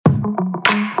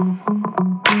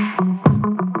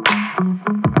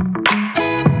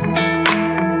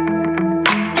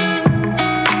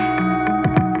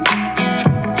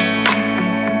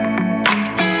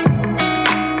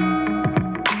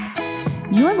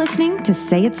listening to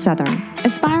Say It Southern,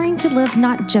 aspiring to live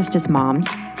not just as moms,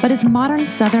 but as modern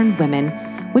Southern women.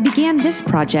 We began this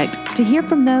project to hear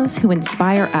from those who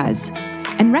inspire us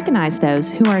and recognize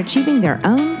those who are achieving their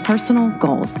own personal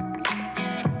goals.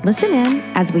 Listen in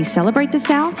as we celebrate the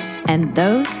South and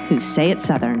those who say it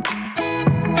Southern.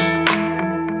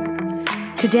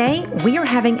 Today, we are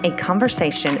having a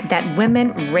conversation that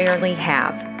women rarely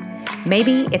have.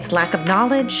 Maybe it's lack of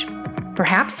knowledge,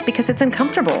 perhaps because it's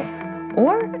uncomfortable,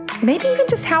 or maybe even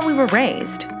just how we were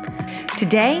raised.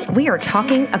 Today, we are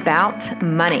talking about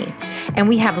money, and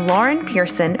we have Lauren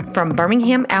Pearson from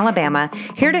Birmingham, Alabama,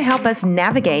 here to help us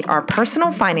navigate our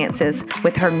personal finances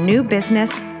with her new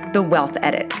business, The Wealth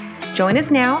Edit. Join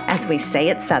us now as we say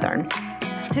it Southern.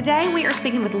 Today, we are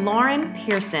speaking with Lauren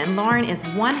Pearson. Lauren is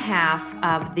one half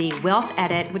of The Wealth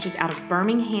Edit, which is out of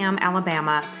Birmingham,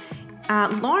 Alabama.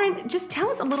 Lauren, just tell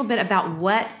us a little bit about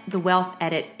what The Wealth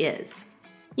Edit is.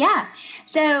 Yeah.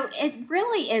 So it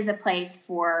really is a place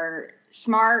for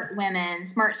smart women,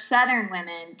 smart Southern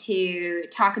women to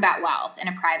talk about wealth in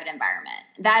a private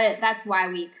environment. That's why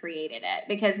we created it,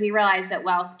 because we realized that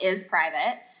wealth is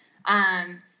private.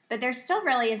 But there still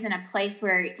really isn't a place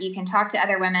where you can talk to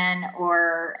other women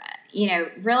or,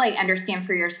 really understand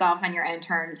for yourself on your own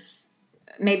terms,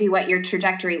 maybe what your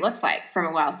trajectory looks like from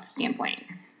a wealth standpoint.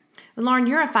 Lauren,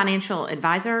 you're a financial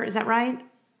advisor, is that right?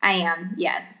 I am,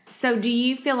 yes. So do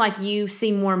you feel like you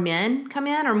see more men come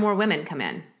in or more women come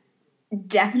in?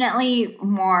 Definitely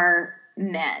more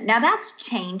men. Now that's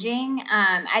changing.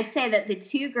 I'd say that the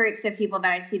two groups of people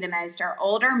that I see the most are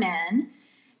older men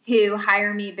who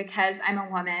hire me because I'm a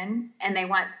woman and they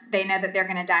know that they're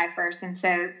going to die first. And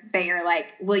so they are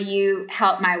like, will you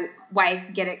help my wife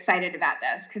get excited about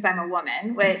this? Because I'm a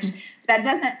woman, which that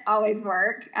doesn't always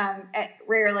work.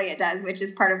 Rarely it does, which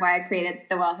is part of why I created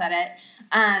The Wealth Edit.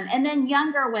 And then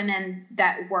younger women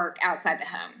that work outside the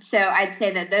home. So I'd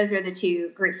say that those are the two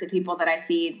groups of people that I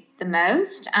see the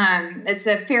most. It's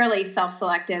a fairly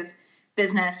self-selective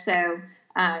business. So,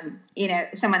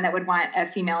 someone that would want a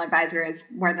female advisor is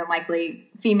more than likely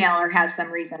female or has some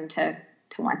reason to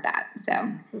want that.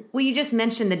 So, well, you just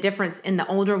mentioned the difference in the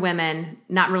older women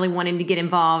not really wanting to get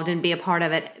involved and be a part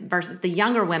of it versus the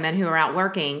younger women who are out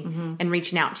working and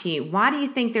reaching out to you. Why do you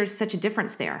think there's such a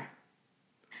difference there?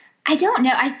 I don't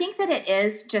know. I think that it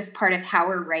is just part of how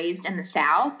we're raised in the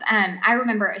South. I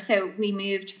remember, so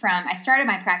I started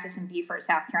my practice in Beaufort,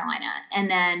 South Carolina. And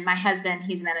then my husband,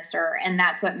 he's a minister, and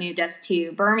that's what moved us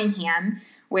to Birmingham,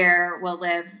 where we'll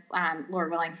live, Lord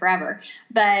willing, forever.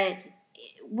 But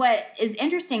what is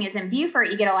interesting is in Beaufort,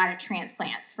 you get a lot of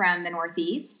transplants from the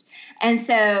Northeast. And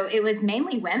so it was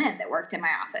mainly women that worked in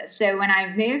my office. So when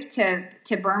I moved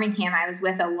to Birmingham, I was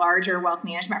with a larger wealth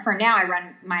management firm. Now I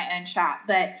run my own shop.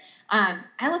 But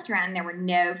I looked around and there were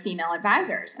no female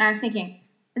advisors. And I was thinking,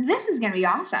 this is going to be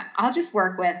awesome. I'll just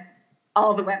work with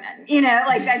all the women,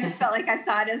 I just felt like I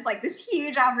saw it as like this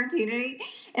huge opportunity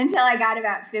until I got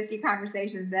about 50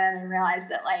 conversations in and realized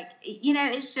that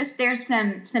it's just, there's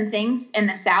some things in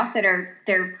the South that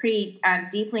they're pretty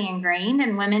deeply ingrained,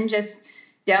 and women just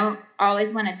don't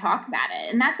always want to talk about it.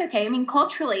 And that's okay. I mean,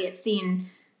 culturally it's seen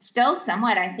still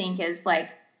somewhat, I think, as like,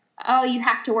 oh, you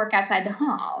have to work outside the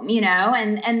home,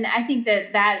 and I think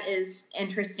that is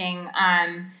interesting.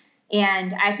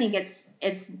 And I think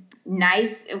it's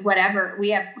nice, whatever.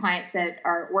 We have clients that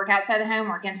work outside the home,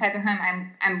 work inside their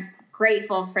home. I'm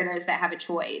grateful for those that have a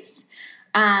choice.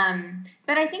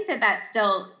 But I think that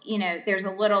still, there's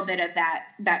a little bit of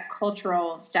that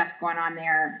cultural stuff going on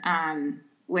there,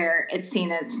 where it's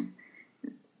seen as,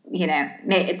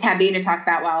 taboo to talk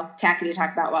about wealth, tacky to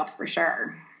talk about wealth for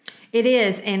sure. It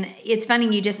is. And it's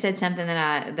funny. You just said something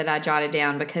that I jotted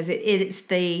down, because it's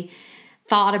the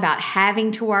thought about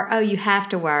having to work. Oh, you have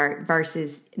to work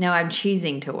versus no, I'm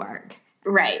choosing to work.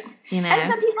 Right. And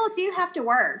some people do have to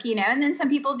work, and then some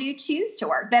people do choose to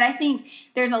work. But I think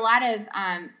there's a lot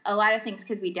of things,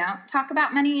 because we don't talk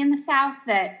about money in the South,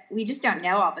 that we just don't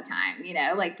know all the time,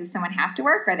 like, does someone have to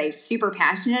work? Are they super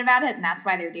passionate about it and that's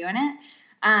why they're doing it?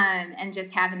 And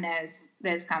just having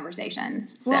those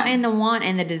conversations. So. Well, and the want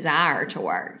and the desire to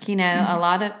work, a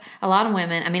lot of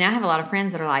women, I mean, I have a lot of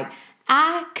friends that are like,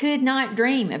 I could not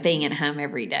dream of being at home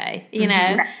every day,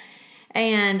 Right.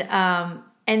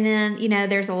 And then,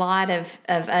 there's a lot of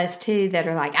us too that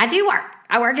are like, I do work.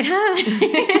 I work at home.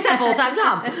 It's a full-time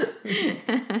job.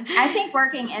 I think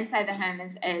working inside the home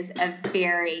is a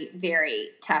very, very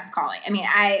tough calling. I mean,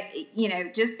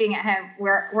 just being at home,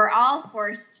 we're all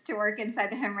forced to work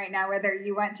inside the home right now, whether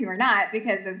you want to or not,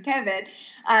 because of COVID.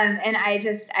 And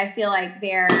I feel like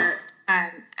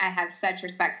I have such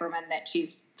respect for women that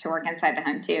choose to work inside the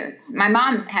home too. My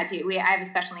mom had to. I have a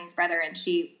special needs brother, and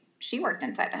she worked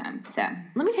inside the home. So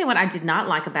let me tell you what I did not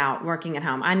like about working at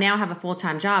home. I now have a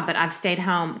full-time job, but I've stayed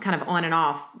home kind of on and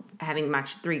off, having my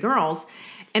 3 girls.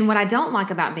 And what I don't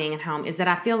like about being at home is that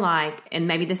I feel like, and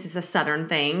maybe this is a Southern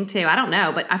thing too, I don't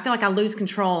know, but I feel like I lose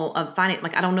control of finance.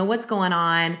 Like I don't know what's going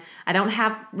on. I don't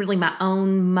have really my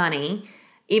own money.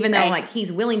 Even though like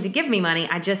he's willing to give me money,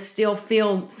 I just still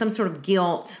feel some sort of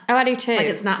guilt. Oh, I do too. Like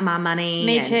it's not my money.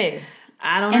 Me too.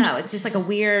 I don't know. It's just like a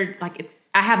weird, like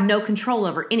I have no control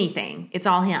over anything. It's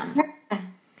all him.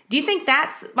 Do you think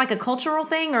that's like a cultural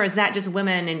thing, or is that just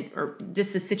women or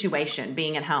just the situation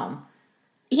being at home?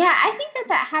 Yeah, I think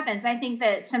that happens. I think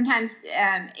that sometimes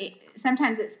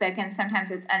it's spoken,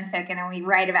 sometimes it's unspoken, and we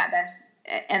write about this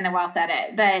in the Wealth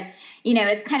Edit. But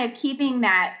it's kind of keeping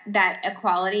that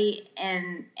equality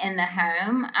in the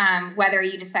home, whether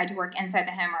you decide to work inside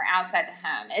the home or outside the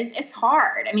home. It's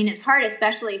hard. I mean, it's hard,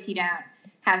 especially if you don't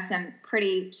have some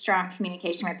pretty strong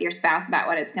communication with your spouse about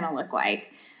what it's going to look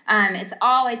like. It's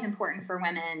always important for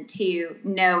women to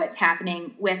know what's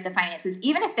happening with the finances,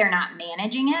 even if they're not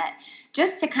managing it,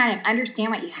 just to kind of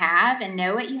understand what you have and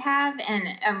know what you have.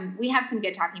 And we have some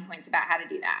good talking points about how to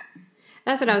do that.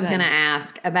 That's what I was going to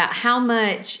ask about how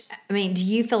much. I mean, do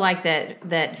you feel like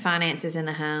that finances in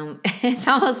the home? It's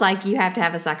almost like you have to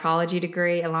have a psychology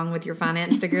degree along with your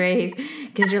finance degree,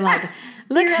 because you're like,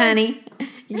 look, honey,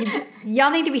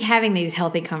 y'all need to be having these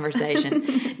healthy conversations.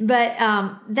 But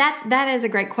that is a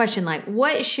great question. Like,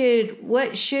 what should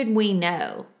we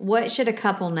know? What should a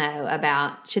couple know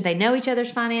about? Should they know each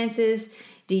other's finances?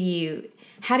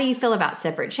 How do you feel about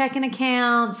separate checking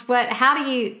accounts? How do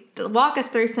you walk us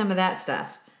through some of that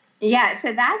stuff? Yeah,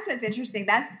 so that's what's interesting.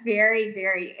 That's very,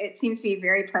 very, it seems to be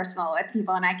very personal with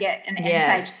people, and I get an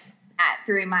insight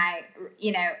through my,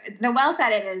 the Wealth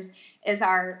Edit is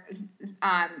our,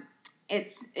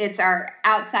 it's our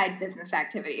outside business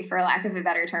activity, for lack of a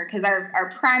better term, because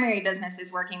our primary business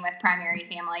is working with primarily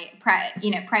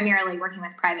working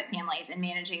with private families and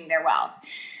managing their wealth.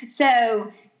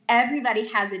 So everybody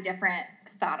has a different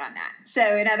thought on that.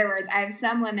 So in other words, I have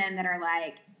some women that are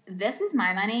like, this is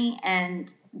my money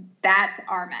and that's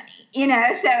our money,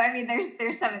 So, I mean,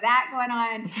 there's some of that going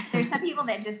on. There's some people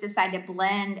that just decide to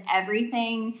blend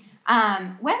everything,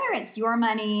 whether it's your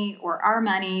money or our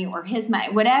money or his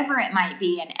money, whatever it might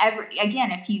be. And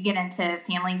again, if you get into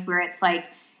families where it's like,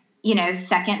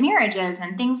 second marriages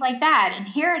and things like that,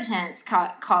 inheritance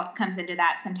comes into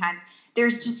that sometimes.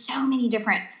 There's just so many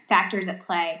different factors at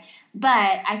play.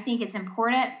 But I think it's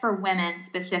important for women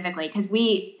specifically, because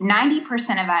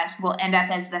 90% of us will end up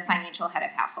as the financial head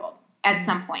of household at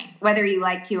some point, whether you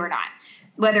like to or not.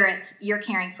 Whether it's you're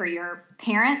caring for your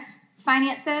parents'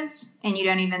 finances and you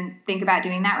don't even think about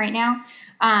doing that right now,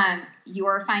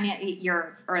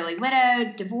 you're early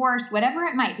widowed, divorced, whatever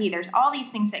it might be. There's all these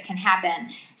things that can happen.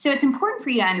 So it's important for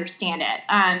you to understand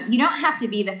it. You don't have to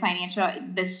be the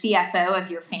CFO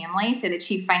of your family, so the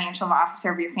chief financial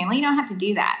officer of your family. You don't have to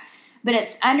do that. But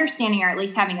it's understanding, or at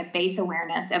least having a base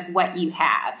awareness of what you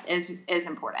have is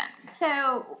important.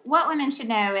 So what women should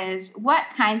know is what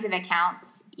kinds of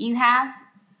accounts you have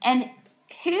and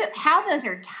how those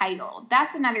are titled.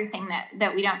 That's another thing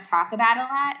that we don't talk about a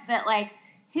lot, but like,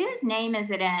 whose name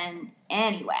is it in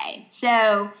anyway?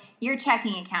 So your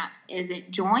checking account, is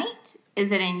it joint?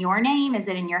 Is it in your name? Is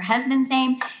it in your husband's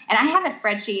name? And I have a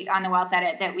spreadsheet on the Wealth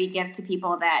Edit that we give to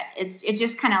people that it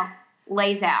just kind of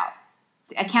lays out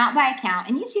account by account,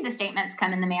 and you see the statements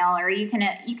come in the mail, or you can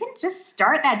just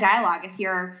start that dialogue. If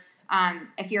you're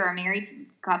a married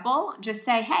couple, just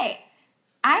say, hey,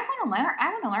 I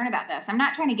want to learn about this. I'm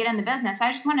not trying to get in the business.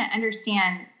 I just want to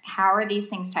understand, how are these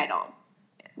things titled?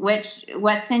 What's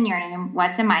in your name?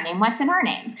 What's in my name? What's in our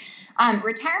names?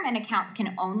 Retirement accounts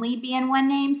can only be in one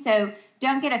name. So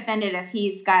don't get offended if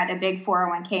he's got a big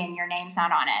 401k and your name's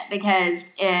not on it,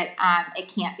 because it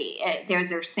can't be.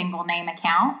 Those are single name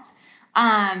accounts.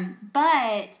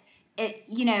 But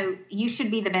you should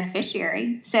be the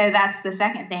beneficiary. So that's the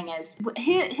second thing is who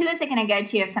is it going to go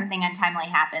to if something untimely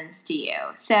happens to you?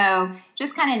 So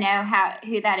just kind of know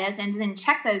who that is, and then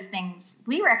check those things.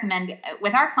 We recommend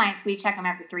with our clients, we check them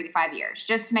every 3 to 5 years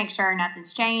just to make sure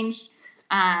nothing's changed.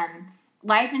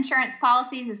 Life insurance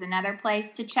policies is another place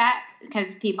to check,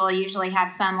 because people usually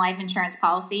have some life insurance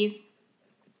policies.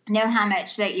 Know how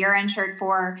much that you're insured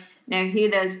for, know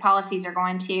who those policies are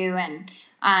going to, and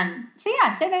so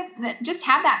just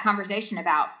have that conversation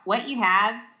about what you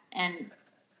have and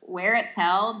where it's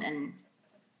held and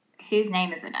whose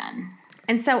name is it in.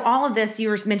 And so all of this, you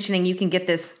were mentioning, you can get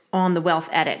this on the Wealth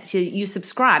Edit. So you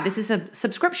subscribe. This is a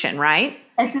subscription, right?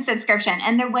 It's a subscription.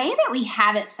 And the way that we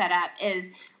have it set up is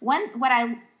what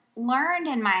I learned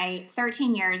in my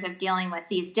 13 years of dealing with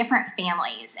these different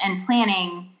families and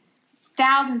planning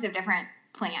thousands of different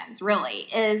plans, really,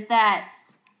 is that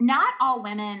not all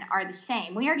women are the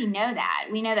same. We already know that.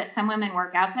 We know that some women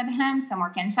work outside the home, some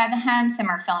work inside the home, some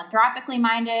are philanthropically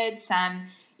minded, some,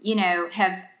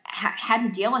 have had to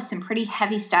deal with some pretty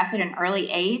heavy stuff at an early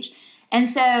age. And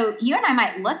so you and I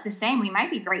might look the same. We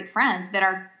might be great friends, but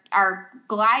our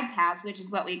glide paths, which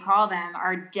is what we call them,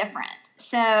 are different.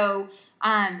 So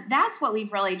that's what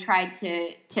we've really tried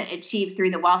to achieve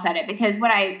through the Wealth Edit, because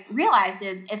what I realized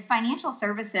is if financial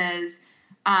services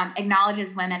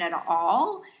acknowledges women at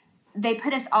all, they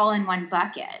put us all in one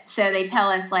bucket. So they tell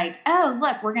us like, oh,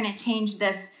 look, we're going to change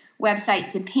this website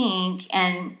to pink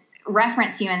and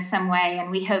reference you in some way,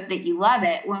 and we hope that you love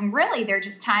it, when really they're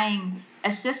just tying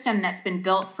a system that's been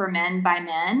built for men by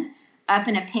men up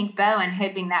in a pink bow and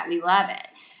hoping that we love it.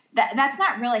 That's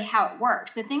not really how it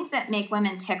works. The things that make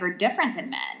women tick are different than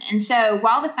men. And so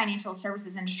while the financial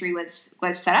services industry was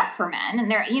set up for men,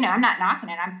 and they're, I'm not knocking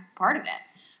it, I'm part of it.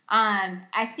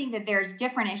 I think that there's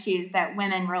different issues that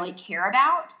women really care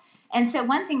about. And so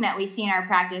one thing that we see in our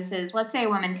practice is, let's say a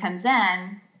woman comes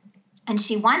in and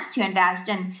she wants to invest,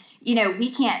 and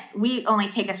we only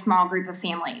take a small group of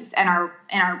families in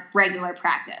our regular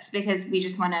practice, because we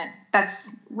just want to, that's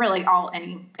really all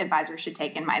any advisor should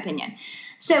take, in my opinion.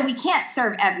 So we can't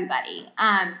serve everybody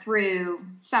through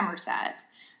Somerset,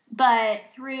 but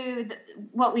through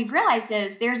what we've realized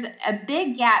is there's a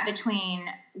big gap between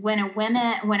when a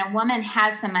woman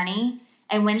has some money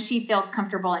and when she feels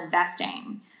comfortable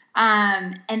investing.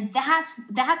 And that's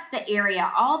the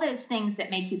area, all those things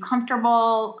that make you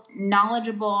comfortable,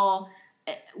 knowledgeable.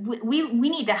 We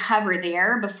need to hover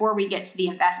there before we get to the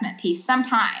investment piece.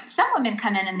 Sometimes some women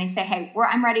come in and they say, hey,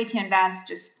 I'm ready to invest.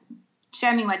 Just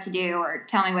show me what to do or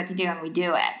tell me what to do. And we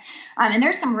do it. And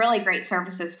there's some really great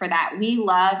services for that. We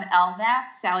love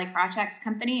LVEST, Sally Krawcheck's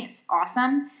company. It's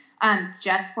awesome.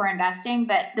 Just for investing.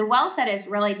 But the Wealth Edit is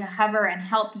really to hover and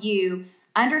help you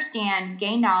understand,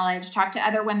 gain knowledge, talk to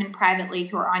other women privately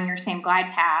who are on your same glide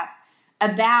path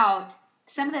about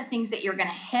some of the things that you're going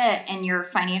to hit in your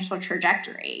financial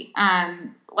trajectory.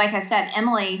 Like I said,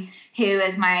 Emily, who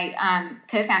is my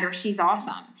co-founder, she's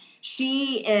awesome.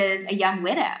 She is a young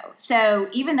widow. So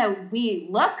even though we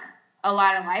look a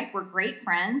lot alike, we're great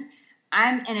friends.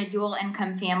 I'm in a dual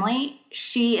income family.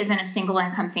 She is in a single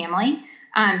income family.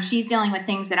 She's dealing with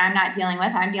things that I'm not dealing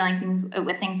with. I'm dealing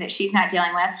with things that she's not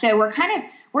dealing with. So we're trying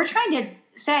to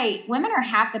say women are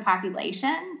half the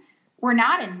population. We're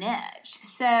not a niche.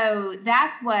 So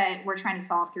that's what we're trying to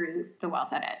solve through the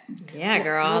Wealth Edit. Yeah,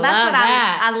 girl. Well, that's what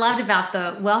I loved about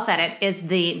the Wealth Edit is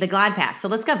the glide path. So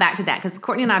let's go back to that, because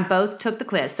Courtney and I both took the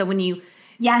quiz. So when you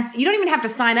don't even have to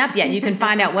sign up yet. You can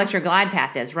find out what your glide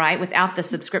path is, right? Without the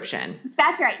subscription.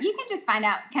 That's right. You can just find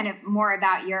out kind of more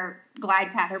about your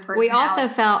glide path or personality. We also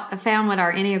found what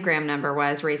our Enneagram number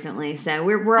was recently. So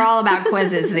we're all about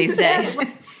quizzes these days.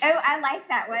 Oh, I like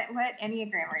that. What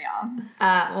Enneagram are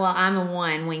y'all? Well, I'm a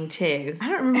 1, wing 2. I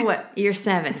don't remember what. You're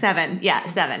 7. 7. Yeah,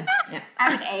 7. Yeah.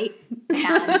 I'm an 8.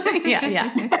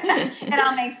 Yeah. It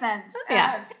all makes sense.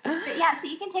 Yeah. But yeah, so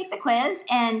you can take the quiz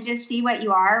and just see what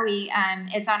you are.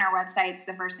 It's on our website. It's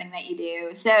the first thing that you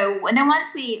do. So and then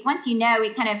once we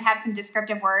kind of have some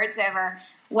descriptive words over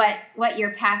what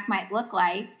your path might look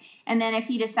like. And then if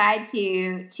you decide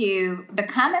to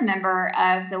become a member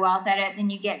of the Wealth Edit, then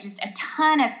you get just a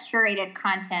ton of curated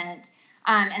content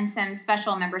and some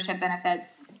special membership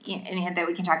benefits that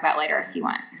we can talk about later if you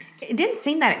want. It didn't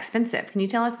seem that expensive. Can you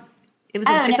tell us?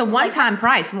 It's a one-time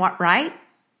price, right?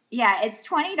 Yeah, it's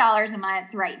 $20 a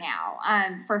month right now.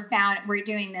 We're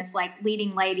doing this like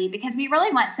leading lady, because we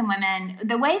really want some women.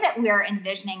 The way that we're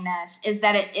envisioning this is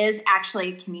that it is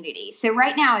actually a community. So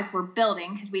right now, as we're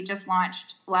building, because we just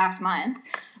launched last month,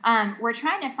 we're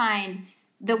trying to find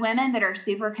the women that are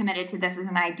super committed to this as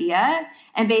an idea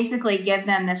and basically give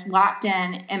them this locked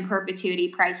in perpetuity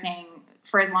pricing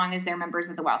for as long as they're members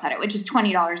of the Wealth Edit, which is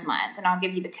 $20 a month. And I'll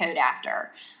give you the code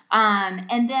after.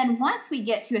 And then once we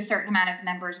get to a certain amount of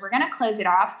members, we're going to close it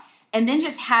off and then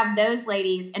just have those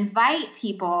ladies invite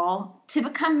people to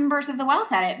become members of the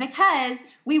Wealth Edit, because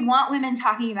we want women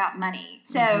talking about money.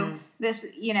 So this,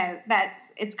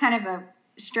 it's kind of a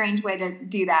strange way to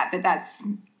do that, but that's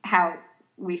how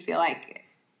we feel like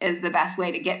is the best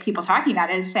way to get people talking about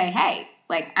it, is say, hey,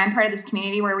 like, I'm part of this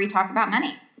community where we talk about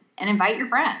money, and invite your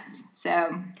friends.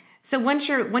 So once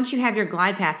you have your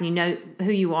glide path and you know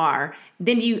who you are,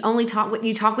 then do you only talk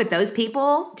with those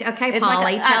people? Okay,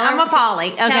 Polly, tell her. I'm a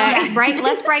Polly. Okay,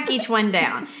 let's break each one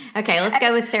down. Okay, let's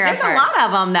go with Sarah There's first. a lot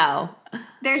of them though.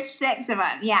 There's 6 of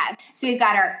them. Yeah. So we've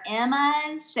got our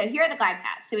Emmas. So here are the glide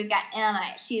paths. So we've got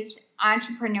Emma. She's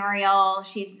entrepreneurial.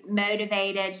 She's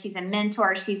motivated. She's a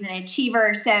mentor. She's an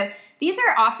achiever. So these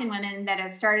are often women that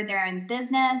have started their own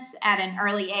business at an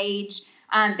early age.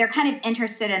 They're kind of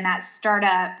interested in that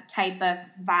startup type of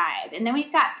vibe. And then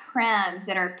we've got Prims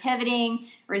that are pivoting,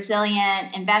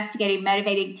 resilient, investigating,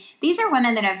 motivating. These are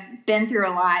women that have been through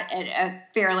a lot at a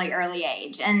fairly early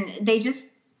age. And they just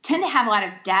tend to have a lot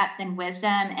of depth and wisdom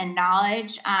and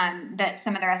knowledge that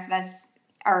some of the rest of us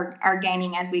are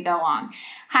gaining as we go along.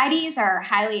 Heidi's are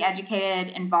highly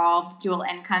educated, involved, dual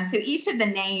income. So each of the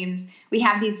names, we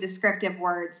have these descriptive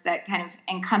words that kind of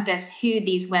encompass who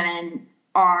these women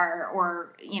are,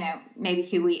 or, maybe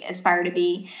who we aspire to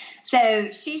be. So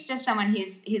she's just someone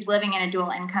who's living in a dual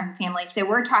income family. So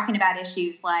we're talking about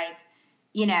issues like,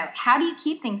 how do you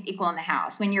keep things equal in the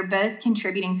house when you're both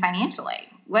contributing financially?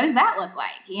 What does that look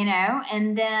like?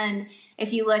 And then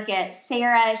if you look at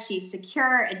Sarah, she's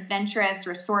secure, adventurous,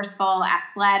 resourceful,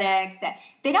 athletic. That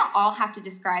they don't all have to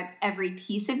describe every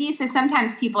piece of you. So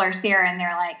sometimes people are Sarah and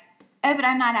they're like, oh, but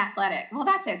I'm not athletic. Well,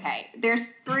 that's okay. There's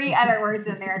 3 other words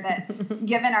in there that,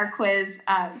 given our quiz,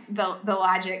 the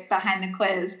logic behind the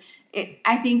quiz,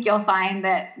 I think you'll find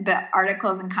that the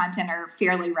articles and content are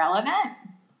fairly relevant.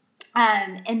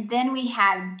 And then we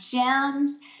have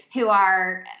gems who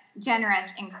are generous,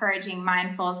 encouraging,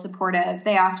 mindful, supportive.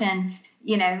 They often,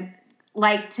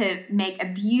 like to make a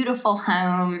beautiful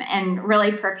home and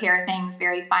really prepare things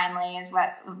very finely is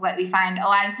what we find. A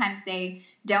lot of times they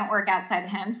don't work outside the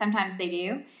home. Sometimes they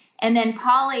do. And then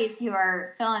Polly's, who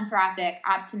are philanthropic,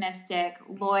 optimistic,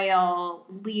 loyal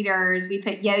leaders. We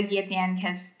put Yogi at the end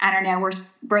because, I don't know,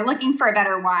 we're looking for a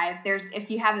better wife.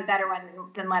 If you have a better one,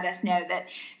 then let us know. That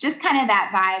just kind of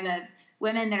that vibe of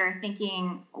women that are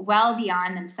thinking well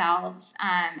beyond themselves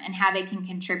and how they can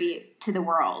contribute to the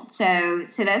world. So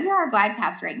those are our glide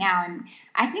paths right now. And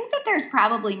I think that there's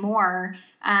probably more.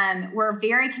 We're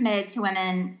very committed to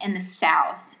women in the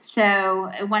South.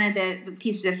 So one of the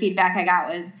pieces of feedback I got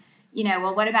was,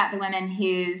 well, what about the women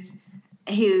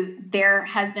who their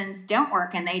husbands don't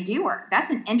work and they do work? That's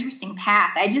an interesting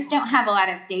path. I just don't have a lot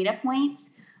of data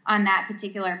points on that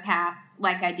particular path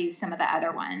like I do some of the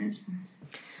other ones.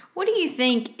 What do you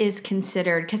think is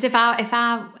considered? Because if I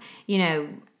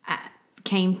I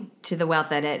came to the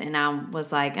Wealth Edit and I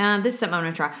was like, this is something I'm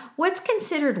going to try. What's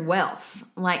considered wealth?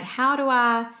 Like, how do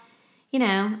I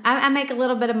make a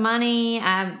little bit of money.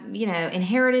 I,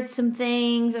 inherited some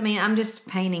things. I mean, I'm just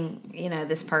painting,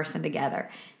 this person together.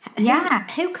 Yeah.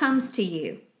 Who comes to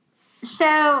you?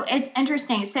 So it's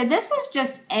interesting. So this is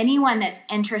just anyone that's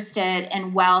interested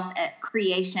in wealth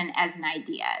creation as an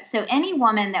idea. So any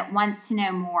woman that wants to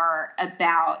know more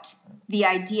about the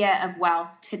idea of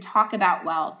wealth, to talk about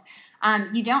wealth,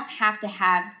 you don't have to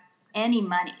have any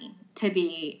money to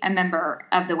be a member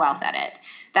of the Wealth Edit.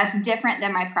 That's different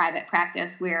than my private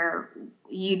practice where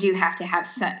you do have to have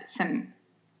some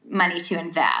money to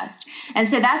invest. And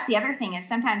so that's the other thing is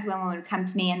sometimes women would come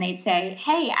to me and they'd say,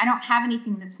 hey, I don't have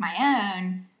anything that's my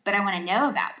own, but I want to know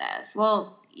about this.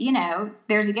 Well,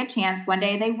 there's a good chance one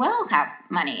day they will have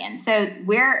money. And so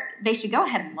they should go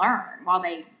ahead and learn while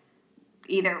they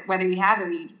whether you have it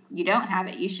or you don't have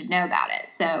it, you should know about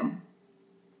it. So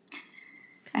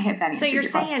I hope that answers So you're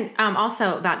your saying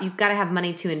also about you've got to have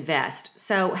money to invest.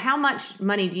 So how much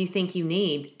money do you think you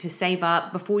need to save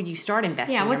up before you start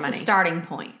investing your money? Yeah, what's the starting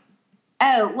point?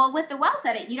 Oh, well, with the Wealth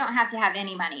Edit, you don't have to have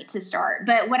any money to start.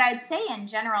 But what I'd say in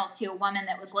general to a woman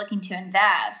that was looking to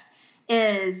invest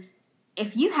is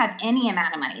if you have any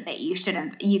amount of money that you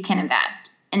can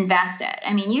invest it.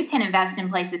 I mean, you can invest in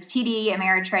places, TD,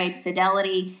 Ameritrade,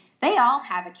 Fidelity. They all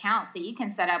have accounts that you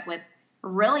can set up with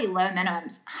really low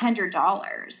minimums,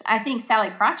 $100. I think Sally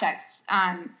Krawcheck's,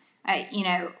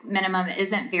 minimum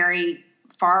isn't very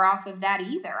far off of that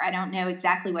either. I don't know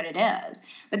exactly what it is,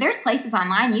 but there's places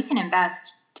online you can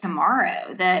invest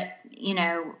tomorrow that,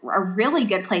 are really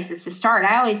good places to start.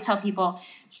 I always tell people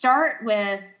start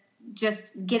with just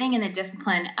getting in the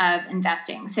discipline of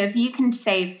investing. So if you can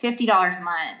save $50 a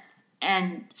month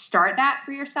and start that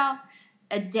for yourself,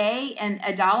 a day and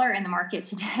 $1 in the market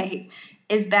today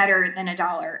is better than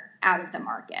 $1 out of the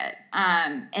market.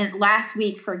 And last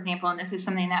week, for example, and this is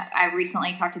something that I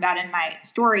recently talked about in my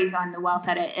stories on the Wealth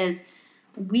Edit, is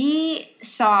we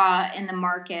saw in the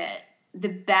market the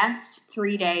best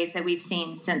 3 days that we've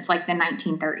seen since like the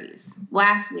 1930s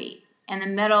last week, in the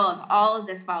middle of all of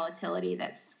this volatility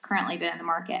that's currently been in the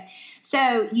market.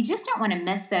 So you just don't want to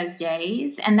miss those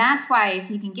days. And that's why if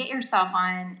you can get yourself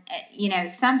on,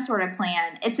 some sort of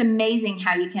plan, it's amazing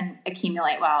how you can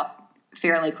accumulate wealth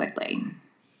fairly quickly.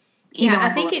 Yeah, I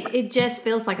think it just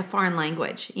feels like a foreign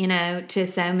language, to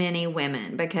so many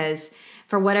women, because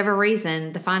for whatever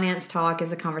reason, the finance talk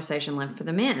is a conversation left for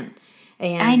the men.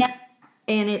 And I know.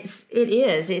 And it's,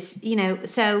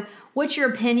 so what's your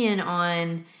opinion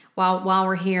on, while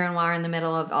we're here and while we're in the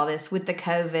middle of all this with the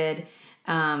COVID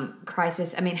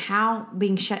crisis, how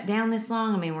being shut down this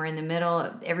long, we're in the middle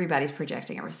of, everybody's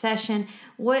projecting a recession.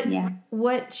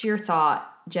 What's your thought,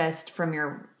 just from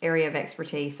your area of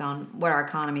expertise, on what our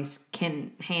economies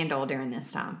can handle during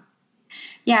this time?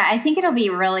 Yeah, I think it'll be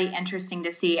really interesting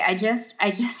to see. I just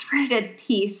wrote a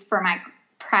piece for my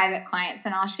private clients,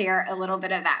 and I'll share a little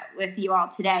bit of that with you all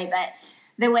today. But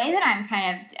the way that I'm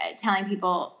kind of telling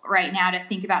people right now to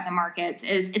think about the markets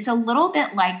is it's a little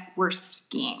bit like we're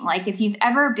skiing. Like if you've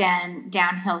ever been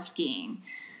downhill skiing,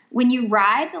 when you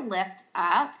ride the lift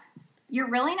up, you're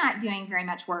really not doing very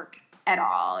much work at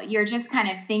all. You're just kind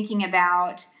of thinking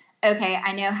about, okay,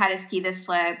 I know how to ski this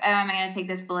slope. Oh, am I going to take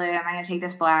this blue? Am I going to take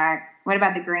this black? What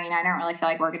about the green? I don't really feel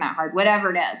like working that hard,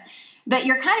 whatever it is. But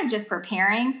you're kind of just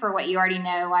preparing for what you already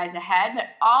know lies ahead. But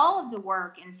all of the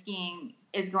work in skiing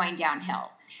is going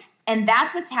downhill. And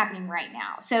that's what's happening right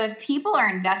now. So if people are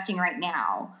investing right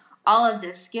now, all of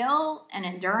the skill and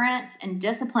endurance and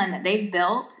discipline that they've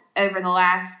built over the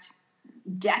last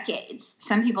decades,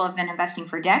 some people have been investing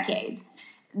for decades,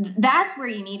 that's where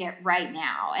you need it right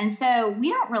now. And so we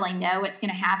don't really know what's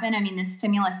going to happen. The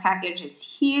stimulus package is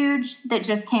huge that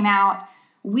just came out.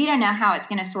 We don't know how it's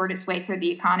going to sort its way through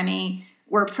the economy.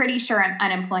 We're pretty sure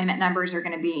unemployment numbers are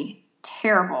going to be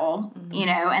terrible,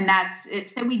 and that's it.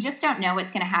 So we just don't know what's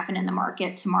going to happen in the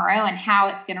market tomorrow and how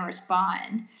it's going to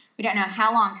respond. We don't know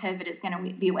how long COVID is going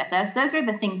to be with us. Those are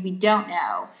the things we don't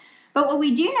know. But what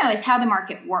we do know is how the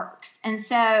market works. And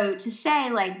so to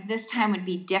say like this time would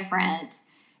be different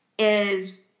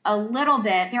is a little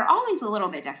bit, they're always a little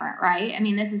bit different, right?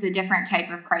 This is a different type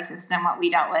of crisis than what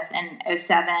we dealt with in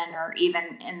 2007 or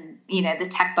even in, the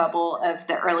tech bubble of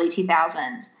the early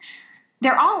 2000s.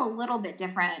 They're all a little bit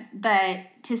different, but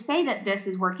to say that this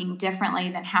is working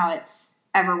differently than how it's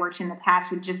ever worked in the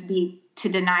past would just be to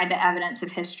deny the evidence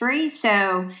of history.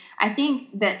 So I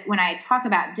think that when I talk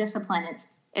about discipline,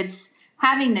 it's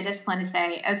having the discipline to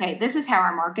say, okay, this is how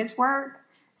our markets work.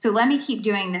 So let me keep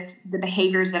doing the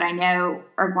behaviors that I know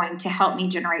are going to help me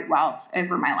generate wealth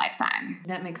over my lifetime.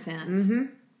 That makes sense.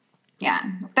 Mm-hmm. Yeah.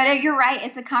 But you're right.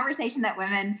 It's a conversation that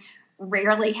women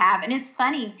rarely have. And it's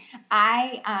funny.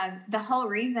 The whole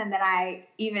reason that I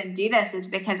even do this is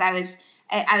because I was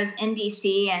in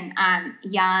DC and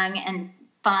young and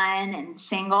fun and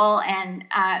single. And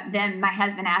then my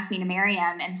husband asked me to marry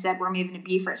him and said, we're moving to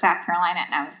Beaufort, South Carolina.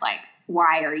 And I was like,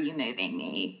 why are you moving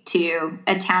me to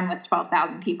a town with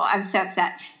 12,000 people? I was so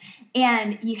upset.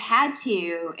 And you had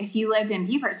to, if you lived in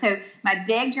Beaufort. So my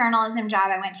big journalism job,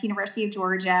 I went to University of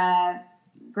Georgia,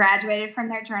 graduated from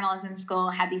their journalism school,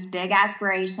 had these big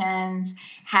aspirations,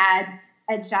 had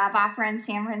a job offer in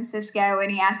San Francisco when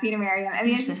he asked me to marry him.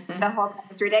 It's just the whole thing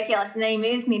was ridiculous. And then he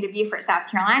moves me to Beaufort, South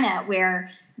Carolina,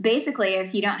 where basically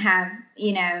if you don't have,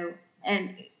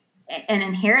 an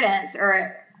inheritance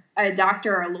or a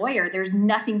doctor or a lawyer, there's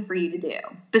nothing for you to do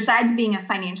besides being a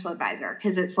financial advisor,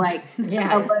 because it's like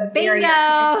a low barrier.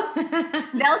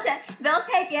 They'll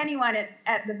take anyone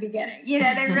at the beginning.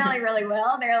 They really, really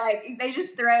will. They're like, they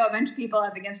just throw a bunch of people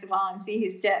up against the wall and see who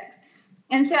sticks.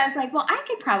 And so I was like, well, I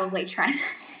could probably try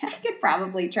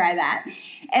that.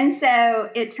 And so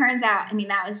it turns out,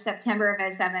 that was September of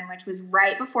 2007, which was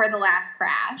right before the last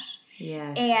crash.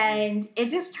 Yes. And it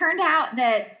just turned out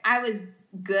that I was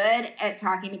good at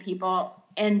talking to people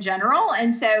in general.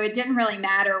 And so it didn't really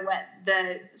matter what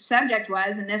the subject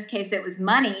was. In this case, it was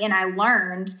money. And I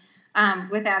learned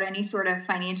without any sort of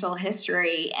financial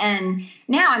history. And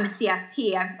now I'm a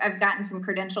CFP. I've gotten some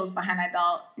credentials behind my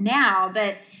belt now.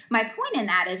 But my point in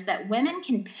that is that women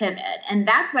can pivot. And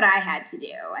that's what I had to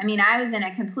do. I was in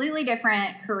a completely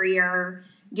different career,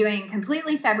 doing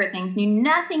completely separate things, knew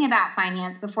nothing about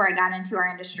finance before I got into our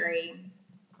industry.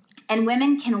 And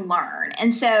women can learn.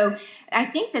 And so I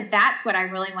think that that's what I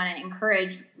really want to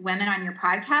encourage women on your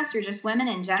podcast, or just women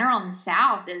in general in the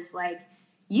South, is like,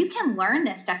 you can learn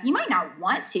this stuff. You might not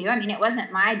want to. It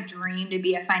wasn't my dream to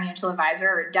be a financial advisor,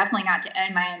 or definitely not to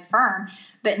own my own firm.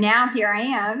 But now here I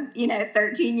am,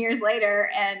 13 years later,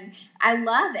 and I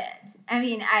love it.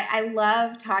 I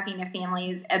love talking to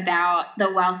families about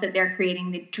the wealth that they're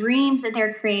creating, the dreams that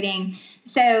they're creating.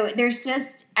 So there's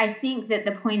just, I think that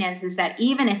the point is that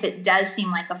even if it does seem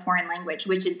like a foreign language,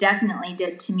 which it definitely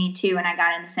did to me too when I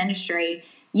got in this industry,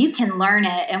 you can learn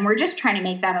it. And we're just trying to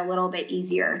make that a little bit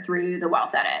easier through the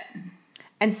Wealth Edit.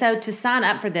 And so to sign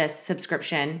up for this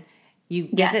subscription, you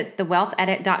visit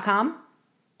thewealthedit.com?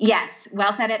 Yes,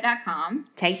 wealthedit.com.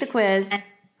 Take the quiz.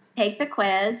 Take the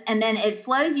quiz, and then it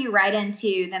flows you right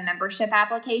into the membership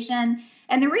application.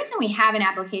 And the reason we have an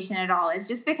application at all is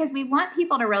just because we want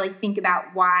people to really think about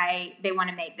why they want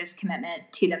to make this commitment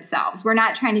to themselves. We're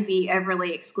not trying to be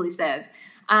overly exclusive.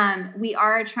 We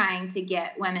are trying to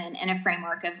get women in a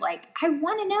framework of like, I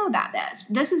want to know about this.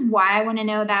 This is why I want to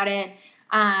know about it.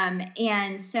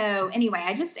 And so anyway,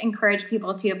 I just encourage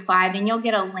people to apply. Then you'll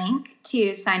get a link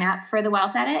to sign up for the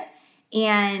Wealth Edit.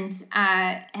 And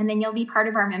then you'll be part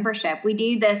of our membership. We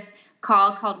do this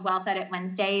call called Wealth Edit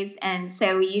Wednesdays. And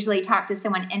so we usually talk to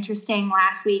someone interesting.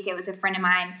 Last week, it was a friend of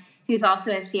mine who's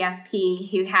also a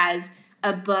CFP who has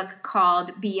a book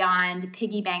called Beyond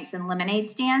Piggy Banks and Lemonade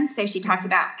Stands. So she talked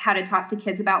about how to talk to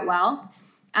kids about wealth.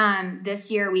 This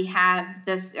week we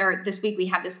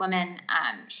have this woman,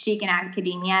 Chic in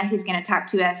Academia, who's going to talk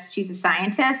to us. She's a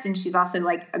scientist and she's also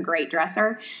like a great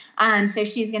dresser. So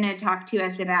she's going to talk to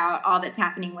us about all that's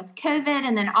happening with COVID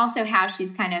and then also how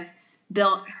she's kind of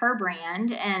built her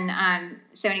brand. And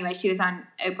so anyway, she was on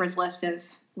Oprah's list of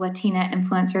Latina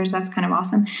influencers. That's kind of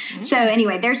awesome. Mm-hmm. So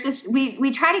anyway, there's just,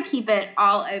 we try to keep it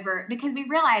all over because we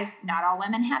realize not all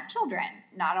women have children.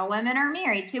 Not all women are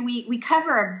married. So we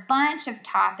cover a bunch of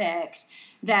topics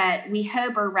that we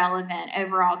hope are relevant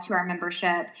overall to our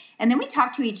membership. And then we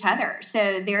talk to each other.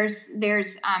 So there's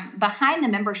behind the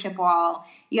membership wall,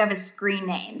 you have a screen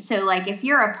name. So like if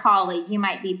you're a Polly, you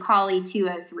might be Polly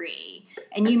 203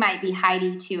 and you might be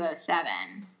Heidi 207.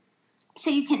 So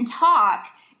you can talk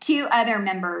to other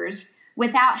members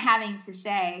without having to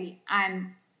say,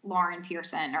 I'm Lauren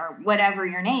Pearson or whatever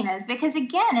your name is. Because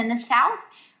again, in the South,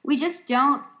 we just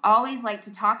don't always like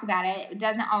to talk about it. It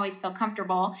doesn't always feel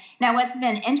comfortable. Now, what's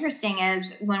been interesting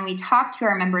is when we talk to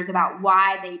our members about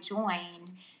why they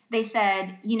joined, they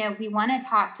said, we want to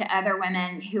talk to other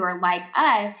women who are like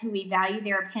us, who we value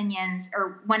their opinions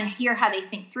or want to hear how they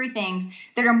think through things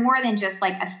that are more than just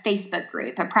like a Facebook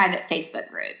group, a private Facebook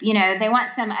group. They want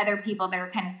some other people that are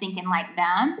kind of thinking like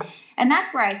them. And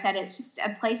that's where I said it's just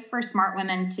a place for smart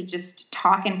women to just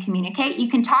talk and communicate. You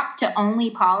can talk to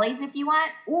only Pollys if you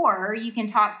want, or you can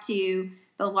talk to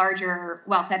the larger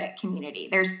Wealth Edit community.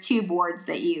 There's 2 boards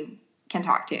that you can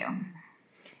talk to.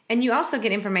 And you also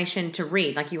get information to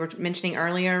read, like you were mentioning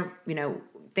earlier,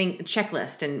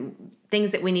 checklist and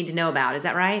things that we need to know about. Is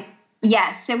that right?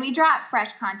 Yes. So we drop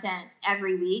fresh content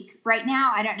every week. Right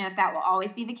now, I don't know if that will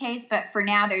always be the case, but for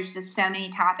now, there's just so many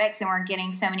topics and we're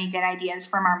getting so many good ideas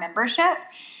from our membership.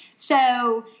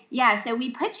 So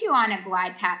we put you on a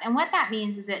glide path. And what that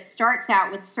means is it starts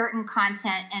out with certain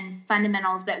content and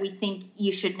fundamentals that we think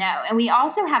you should know. And we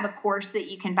also have a course that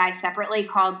you can buy separately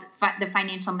called the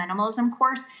Financial Minimalism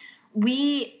course.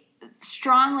 We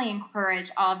strongly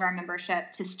encourage all of our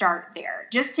membership to start there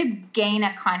just to gain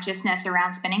a consciousness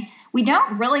around spending. We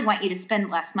don't really want you to spend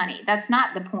less money. That's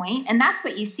not the point. And that's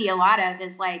what you see a lot of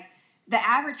is like the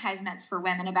advertisements for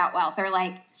women about wealth are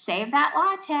like, save that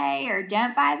latte or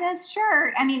don't buy this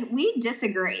shirt. I mean, we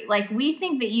disagree. Like we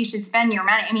think that you should spend your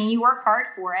money. I mean, you work hard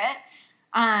for it.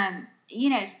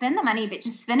 Spend the money, but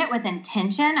just spend it with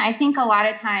intention. I think a lot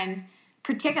of times,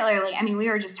 particularly, we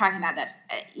were just talking about this,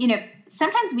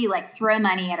 sometimes we like throw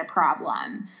money at a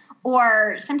problem,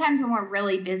 or sometimes when we're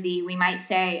really busy, we might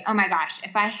say, oh my gosh,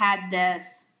 if I had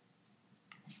this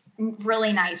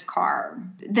really nice car,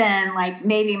 then like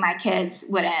maybe my kids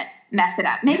wouldn't mess it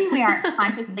up. Maybe we aren't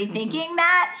consciously thinking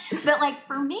that, but like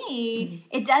for me,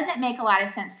 it doesn't make a lot of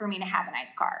sense for me to have a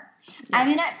nice car. Yeah.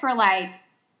 I'm in it for like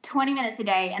 20 minutes a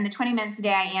day, and the 20 minutes a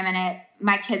day I am in it,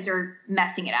 my kids are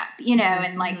messing it up,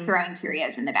 and like throwing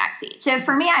Cheerios in the backseat. So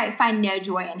for me, I find no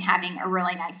joy in having a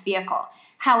really nice vehicle.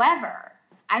 However,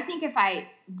 I think if I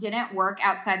didn't work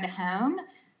outside the home,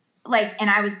 and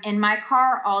I was in my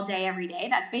car all day, every day,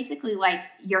 that's basically like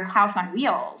your house on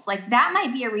wheels. Like that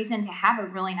might be a reason to have a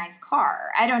really nice car.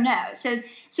 I don't know.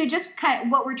 So just kind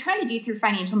of what we're trying to do through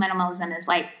financial minimalism is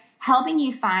like helping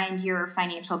you find your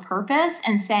financial purpose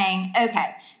and saying,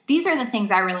 okay, these are the things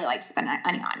I really like to spend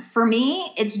money on. For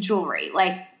me, it's jewelry.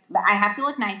 Like I have to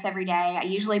look nice every day. I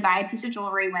usually buy a piece of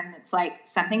jewelry when it's like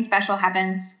something special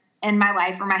happens in my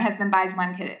life, or my husband buys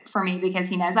one for me because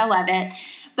he knows I love it.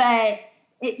 But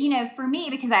for me,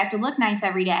 because I have to look nice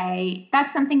every day,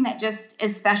 that's something that just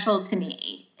is special to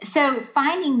me. So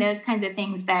finding those kinds of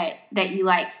things that you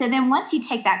like. So then once you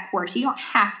take that course, you don't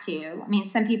have to.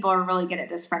 Some people are really good at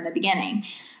this from the beginning.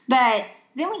 But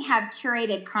then we have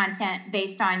curated content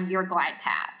based on your glide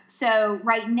path. So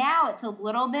right now it's a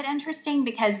little bit interesting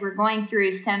because we're going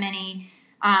through so many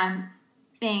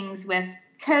things with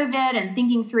COVID and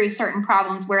thinking through certain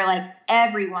problems where like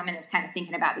every woman is kind of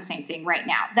thinking about the same thing right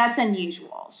now. That's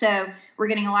unusual. So we're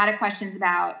getting a lot of questions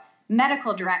about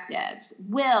medical directives,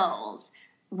 wills.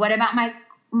 What about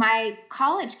my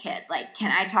college kid? Like,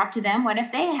 can I talk to them? What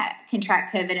if they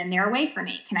contract COVID and they're away from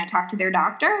me? Can I talk to their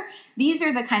doctor? These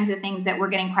are the kinds of things that we're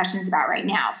getting questions about right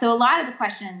now. So a lot of the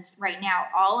questions right now,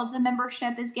 all of the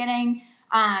membership is getting,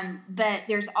 but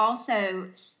there's also,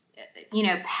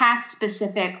 path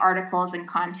specific articles and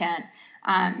content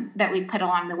that we put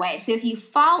along the way. So if you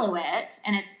follow it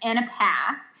and it's in a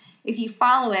path, if you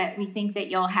follow it, we think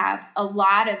that you'll have a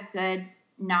lot of good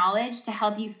knowledge to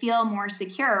help you feel more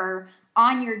secure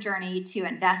on your journey to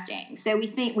investing. So we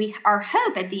think our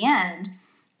hope at the end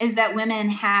is that women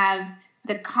have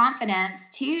the confidence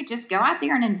to just go out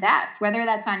there and invest, whether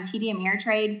that's on TD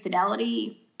Ameritrade,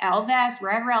 Fidelity, Ellevest,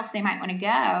 wherever else they might want to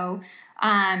go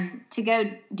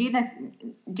do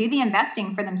the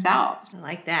investing for themselves. I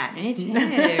like that. Me too.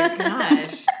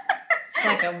 Gosh. It's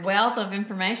like a wealth of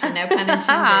information, no pun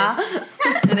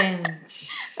intended.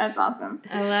 That's awesome.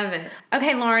 I love it.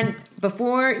 Okay, Lauren,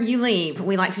 before you leave,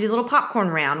 we like to do a little popcorn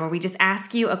round where we just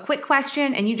ask you a quick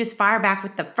question and you just fire back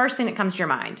with the first thing that comes to your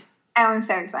mind. Oh, I'm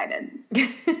so excited.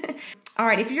 All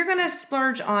right, if you're going to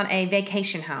splurge on a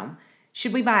vacation home,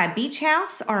 should we buy a beach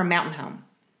house or a mountain home?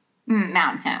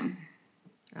 Mountain home.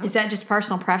 Oh. Is that just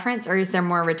personal preference or is there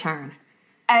more return?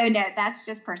 Oh, no, that's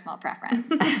just personal preference.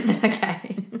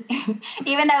 Okay.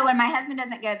 Even though when my husband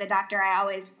doesn't go to the doctor, I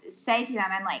always say to him,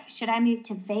 I'm like, should I move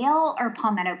to Vail or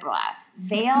Palmetto Bluff?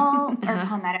 Vail or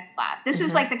Palmetto Bluff? This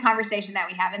is like the conversation that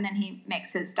we have, and then he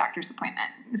makes his doctor's appointment.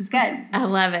 This is good. I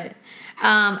love it.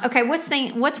 Okay,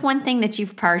 what's one thing that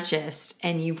you've purchased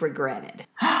and you've regretted?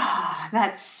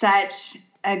 That's such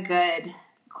a good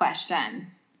question.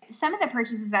 Some of the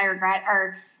purchases I regret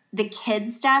are the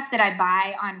kids stuff that I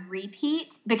buy on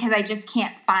repeat because I just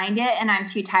can't find it and I'm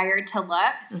too tired to look.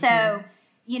 Mm-hmm. So,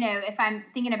 if I'm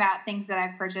thinking about things that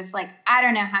I've purchased, like, I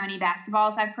don't know how many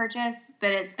basketballs I've purchased,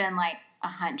 but it's been like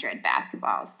 100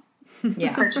 basketballs.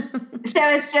 Yeah. So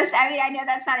it's just, I know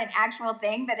that's not an actual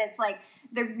thing, but it's like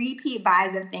the repeat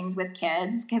buys of things with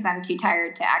kids because I'm too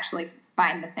tired to actually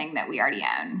find the thing that we already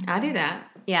own. I do that.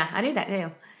 Yeah, I do that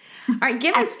too. All right,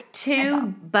 give us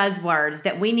two buzzwords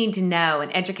that we need to know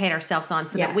and educate ourselves on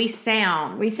so that we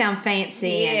sound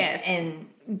fancy and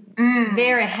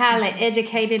very highly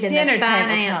educated in the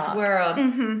finance world.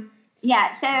 Mm-hmm.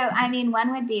 Yeah, so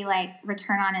one would be like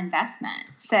return on investment.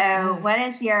 So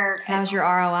how's your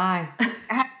ROI?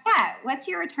 Yeah, what's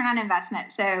your return on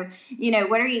investment? So,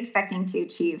 what are you expecting to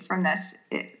achieve from this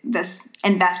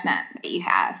investment that you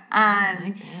have?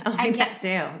 I like that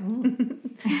too.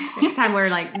 Next time we're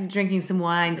like drinking some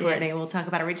wine, Courtney, we'll talk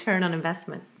about a return on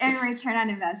investment. And return on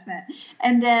investment.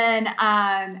 And then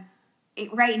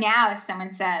right now, if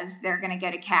someone says they're going to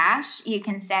go to cash, you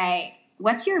can say,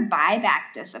 what's your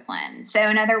buyback discipline? So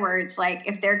in other words, like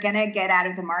if they're going to get out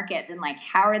of the market, then like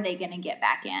how are they going to get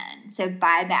back in? So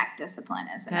buyback discipline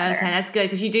is another. Okay, that's good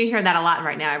because you do hear that a lot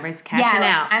right now. Everybody's cashing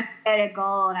out. I'm going to go to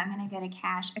gold. I'm going to go to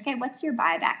cash. Okay, what's your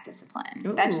buyback discipline?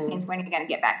 Ooh. That just means when you're going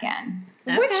to get back in.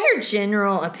 Okay. What's your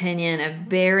general opinion of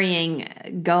burying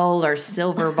gold or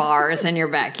silver bars in your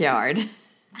backyard?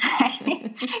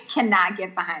 I cannot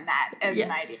get behind that as an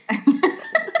idea.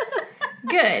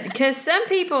 Good, because some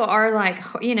people are like,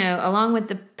 along with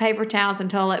the paper towels and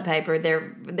toilet paper,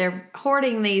 they're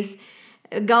hoarding these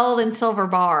gold and silver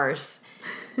bars.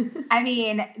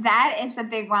 That is a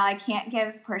big, while I can't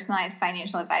give personalized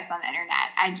financial advice on the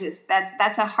internet,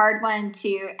 that's a hard one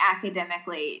to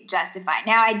academically justify.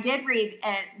 Now, I did read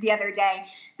the other day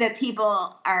that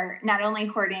people are not only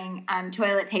hoarding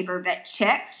toilet paper, but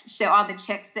chicks. So all the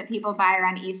chicks that people buy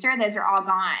around Easter, those are all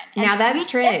gone. And now that's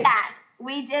true.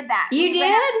 We did that. You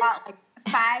did? Bought like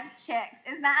 5 chicks.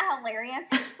 Isn't that hilarious?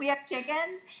 We have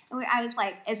chickens. And I was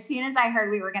like, as soon as I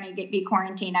heard we were going to be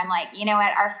quarantined, I'm like, you know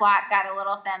what? Our flock got a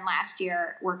little thin last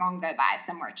year. We're going to go buy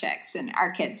some more chicks. And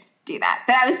our kids do that.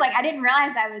 But I was like, I didn't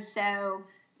realize I was so,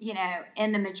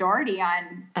 in the majority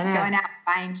on going out and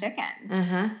buying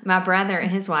chicken. My brother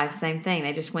and his wife, same thing.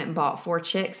 They just went and bought 4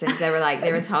 chicks. And they were like,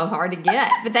 they were so hard to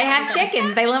get. But they have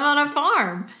chickens. They live on a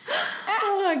farm.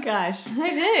 Oh, my gosh.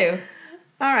 They do.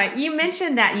 All right. You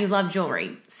mentioned that you love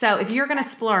jewelry. So if you're going to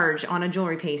splurge on a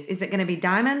jewelry piece, is it going to be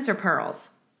diamonds or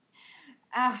pearls?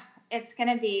 It's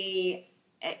going to be,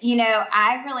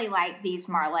 I really like these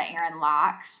Marla Aaron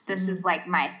locks. This is like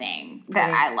my thing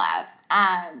that I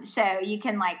love. So you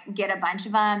can like get a bunch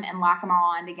of them and lock them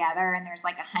all on together. And there's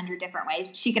like 100 different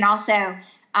ways. She can also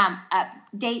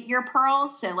update your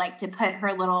pearls. So like to put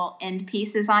her little end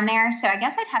pieces on there. So I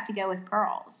guess I'd have to go with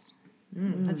pearls.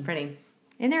 That's pretty.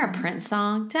 Isn't there a Prince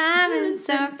song? Time is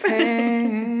so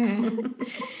perfect.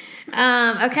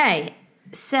 Okay.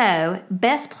 So,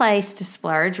 best place to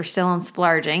splurge. We're still on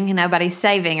splurging. Nobody's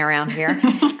saving around here.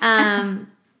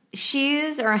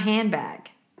 Shoes or a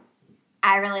handbag?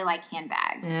 I really like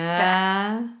handbags.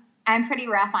 I'm pretty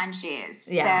rough on shoes.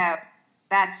 Yeah. So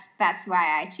that's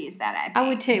why I choose that, I think. I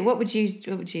would too. What would you?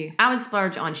 I would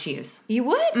splurge on shoes. You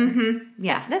would? Mm-hmm.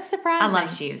 Yeah. That's surprising. I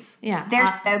love shoes. Yeah.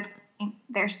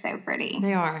 They're so pretty.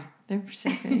 They are. They're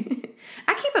so pretty.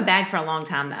 I keep a bag for a long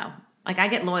time, though. Like, I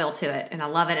get loyal to it, and I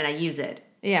love it, and I use it.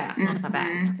 Yeah. That's my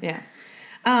bag. Yeah.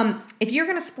 If you're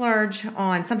going to splurge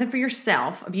on something for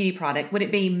yourself, a beauty product, would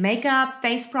it be makeup,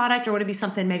 face product, or would it be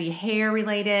something maybe hair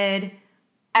related?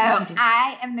 Oh,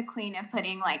 I am the queen of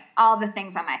putting like all the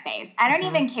things on my face. I don't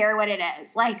even care what it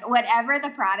is. Like whatever the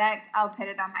product, I'll put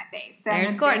it on my face. So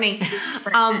there's Courtney.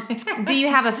 Do you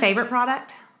have a favorite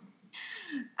product?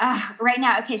 Right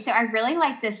now, okay. So I really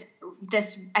like this.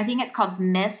 I think it's called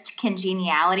Mist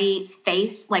Congeniality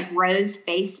face, like rose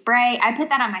face spray. I put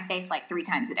that on my face like 3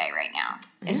 times a day right now.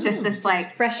 It's just this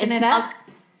like freshen it up.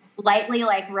 Lightly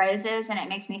like roses, and it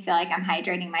makes me feel like I'm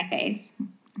hydrating my face.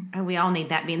 Oh, we all need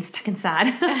that being stuck inside.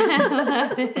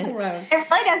 It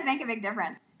really does make a big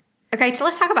difference. Okay, so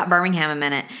let's talk about Birmingham a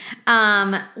minute.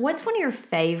 What's one of your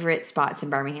favorite spots in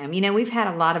Birmingham? You know, we've had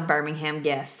a lot of Birmingham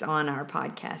guests on our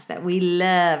podcast that we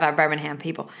love our Birmingham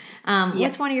people.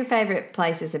 What's one of your favorite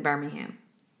places in Birmingham?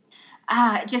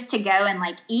 Just to go and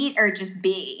like eat or just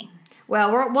be?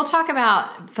 Well, we'll talk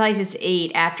about places to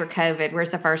eat after COVID.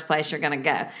 Where's the first place you're going to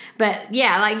go? But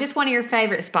yeah, like just one of your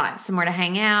favorite spots, somewhere to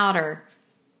hang out or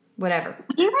whatever.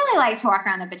 We really like to walk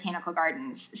around the botanical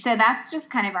gardens. So that's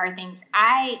just kind of our things.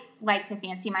 I like to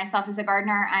fancy myself as a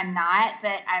gardener. I'm not,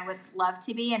 but I would love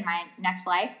to be in my next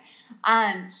life.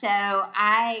 So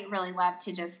I really love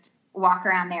to just walk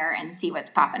around there and see what's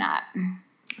popping up.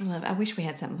 I wish we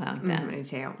had something like that. Me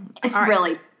too. It's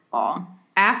really cool.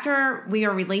 After we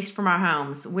are released from our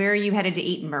homes, where are you headed to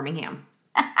eat in Birmingham?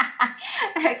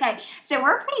 Okay. So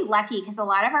we're pretty lucky because a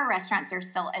lot of our restaurants are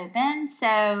still open.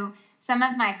 So some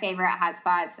of my favorite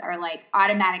hotspots are like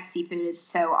Automatic Seafood is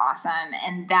so awesome,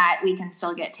 and that we can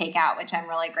still get takeout, which I'm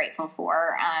really grateful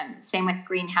for. Same with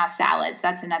Greenhouse Salads.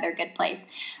 That's another good place.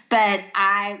 But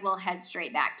I will head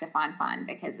straight back to Fon Fon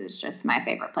because it's just my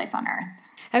favorite place on earth.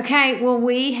 Okay, well,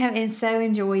 we have so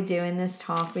enjoyed doing this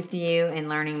talk with you and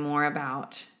learning more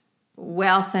about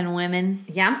wealth and women.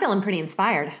 Yeah, I'm feeling pretty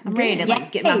inspired. I'm ready to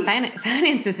like get my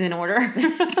finances in order.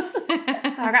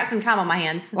 I got some time on my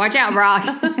hands. Watch out, Brock.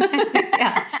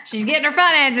 Yeah. She's getting her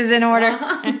finances in order.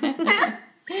 Well,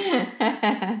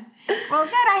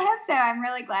 good. I hope so. I'm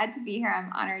really glad to be here.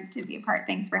 I'm honored to be a part.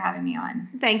 Thanks for having me on.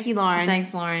 Thank you, Lauren.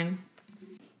 Thanks, Lauren.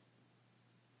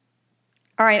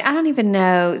 All right, I don't even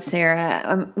know,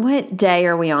 Sarah, what day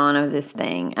are we on of this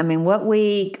thing? I mean, what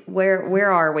week,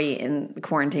 where are we in the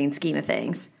quarantine scheme of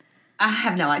things? I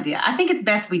have no idea. I think it's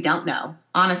best we don't know,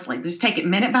 honestly. Just take it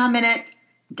minute by minute,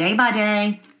 day by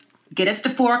day, get us to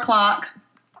 4 o'clock,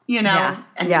 and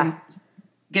then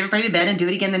get everybody to bed and do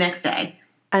it again the next day.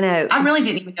 I know. I really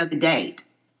didn't even know the date.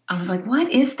 I was like, what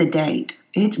is the date?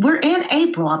 We're in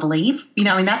April, I believe.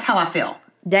 That's how I feel.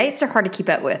 Dates are hard to keep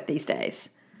up with these days.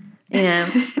 Yeah,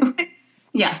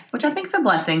 which I think is a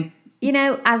blessing.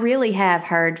 I really have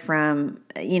heard from,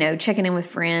 checking in with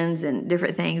friends and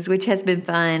different things, which has been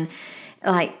fun.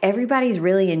 Like, everybody's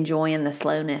really enjoying the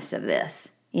slowness of this,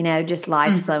 just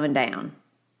life slowing down.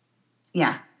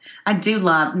 Yeah. I do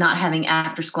love not having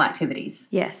after school activities.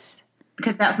 Yes.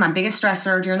 Because that was my biggest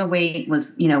stressor during the week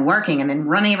was, working and then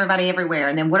running everybody everywhere.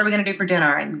 And then what are we going to do for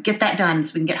dinner and get that done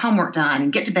so we can get homework done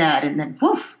and get to bed and then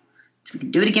woof. So we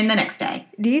can do it again the next day.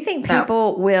 Do you think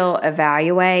people will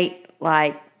evaluate,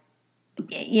 like,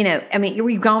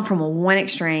 we've gone from one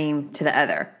extreme to the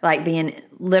other, like being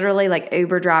literally like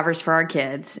Uber drivers for our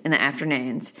kids in the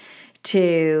afternoons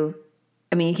to,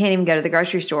 you can't even go to the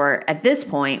grocery store at this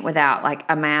point without like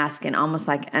a mask and almost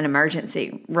like an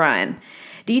emergency run.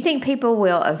 Do you think people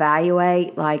will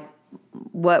evaluate like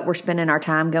what we're spending our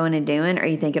time going and doing, or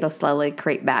you think it'll slowly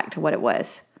creep back to what it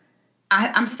was?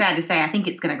 I'm sad to say I think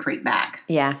it's going to creep back.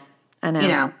 Yeah, I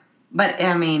know. But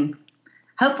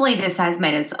hopefully this has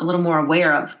made us a little more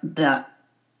aware of the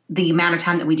amount of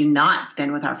time that we do not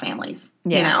spend with our families.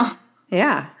 Yeah.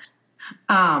 Yeah.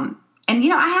 And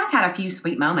I have had a few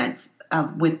sweet moments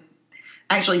with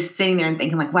actually sitting there and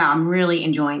thinking like, wow, I'm really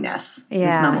enjoying this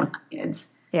moment with my kids.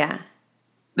 Yeah.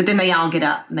 But then they all get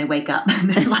up and they wake up and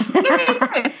they're like,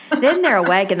 then they're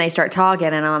awake and they start talking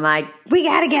and I'm like, we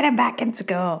got to get them back in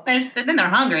school. Then they're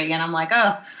hungry and I'm like,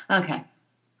 oh, okay.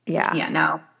 Yeah. Yeah,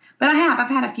 no. But I've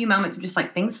had a few moments of just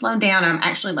like things slowed down and I'm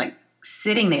actually like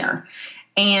sitting there.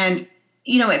 And,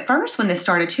 at first when this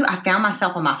started too, I found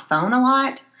myself on my phone a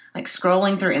lot, like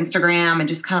scrolling through Instagram and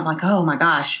just kind of like, oh my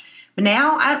gosh. But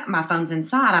now my phone's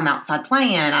inside. I'm outside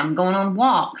playing. I'm going on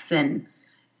walks. And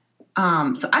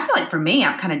so I feel like for me,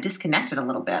 I've kind of disconnected a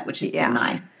little bit, which has been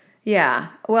nice. Yeah.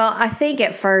 Well, I think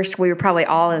at first we were probably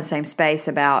all in the same space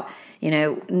about,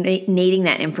 needing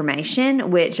that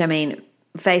information, which,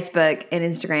 Facebook and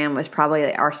Instagram was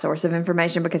probably our source of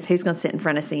information because who's going to sit in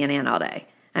front of CNN all day?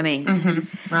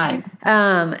 Right.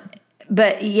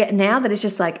 But yet now that it's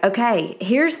just like, okay,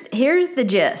 here's the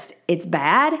gist. It's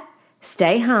bad.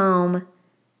 Stay home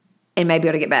and maybe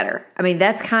it'll get better.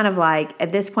 That's kind of like,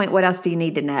 at this point, what else do you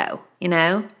need to know?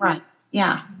 Right.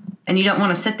 Yeah. And you don't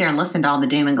want to sit there and listen to all the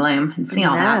doom and gloom and see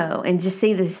all that. No, and just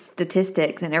see the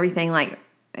statistics and everything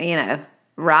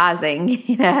rising,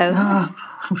 Oh,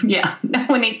 yeah. No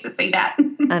one needs to see that.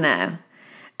 I know.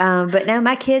 But no,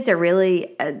 my kids are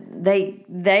really, they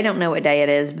don't know what day it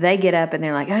is. They get up and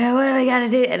they're like, oh, what do I got to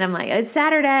do? And I'm like, it's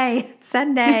Saturday, it's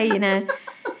Sunday,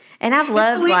 And I've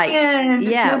loved we've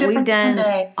done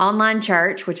Sunday. Online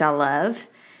church, which I love.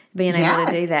 Being able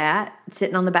to do that,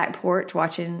 sitting on the back porch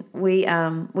watching. We've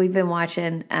been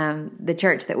watching the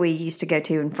church that we used to go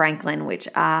to in Franklin, which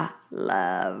I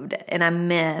loved and I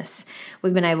miss.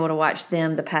 We've been able to watch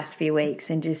them the past few weeks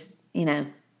and just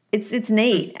it's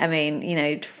neat.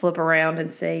 To flip around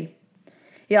and see.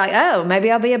 You're like, oh, maybe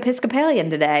I'll be Episcopalian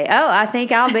today. Oh, I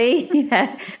think I'll be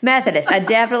Methodist. I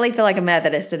definitely feel like a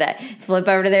Methodist today. Flip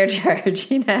over to their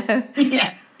church.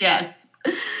 Yes.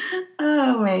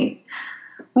 Oh wait.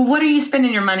 Well, what are you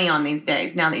spending your money on these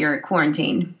days now that you're at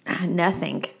quarantine?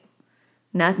 Nothing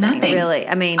really.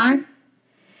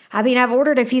 I've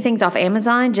ordered a few things off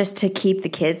Amazon just to keep the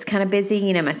kids kind of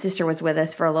busy. My sister was with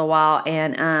us for a little while,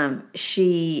 and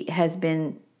she has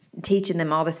been teaching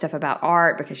them all this stuff about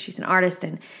art because she's an artist.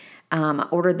 And I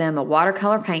ordered them a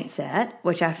watercolor paint set,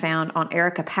 which I found on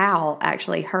Erica Powell,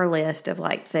 actually her list of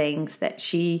things that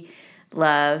she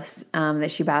loves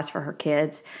that she buys for her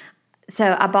kids.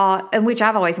 So I bought, which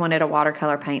I've always wanted a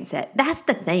watercolor paint set. That's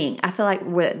the thing. I feel like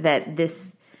that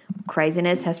this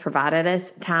craziness has provided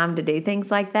us time to do things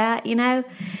like that,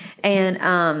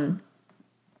 And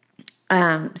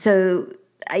so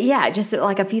just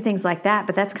like a few things like that.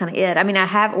 But that's kind of it. I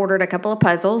have ordered a couple of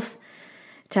puzzles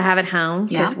to have at home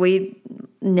because we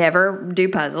never do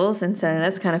puzzles, and so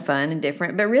that's kind of fun and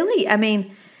different. But really,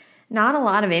 not a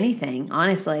lot of anything,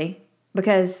 honestly,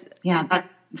 because that's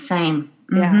the same.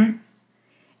 Yeah.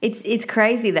 It's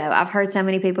crazy though. I've heard so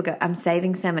many people go, I'm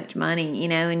saving so much money,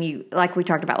 and you, like we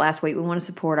talked about last week, we want to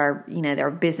support our,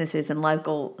 our businesses and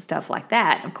local stuff like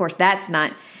that. Of course, that's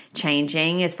not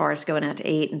changing as far as going out to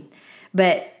eat.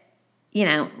 But,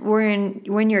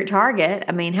 when you're at Target,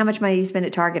 how much money do you spend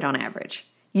at Target on average?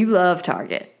 You love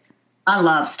Target. I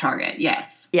love Target.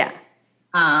 Yes. Yeah.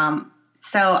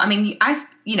 So, you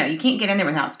can't get in there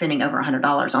without spending over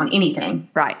 $100 on anything.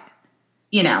 Right.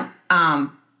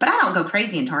 But I don't go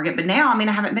crazy in Target. But now,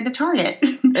 I haven't been to Target.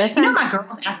 My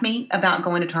girls asked me about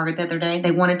going to Target the other day. They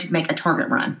wanted to make a Target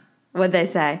run. What'd they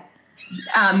say?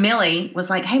 Millie was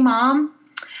like, hey, Mom,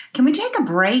 can we take a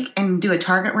break and do a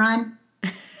Target run?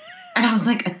 And I was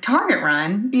like, a Target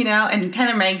run, And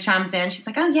Taylor May chimes in. She's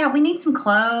like, oh, yeah, we need some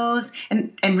clothes.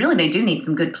 And really, they do need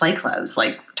some good play clothes,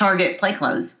 like Target play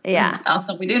clothes. Yeah. That's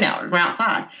what we do now. We're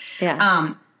outside.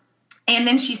 Yeah. And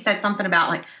then she said something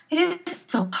about it is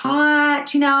so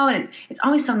hot, and it's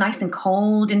always so nice and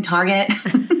cold in Target.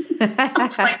 I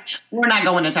was like, we're not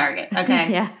going to Target,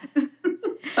 okay? Yeah.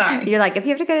 Sorry. You're like, if you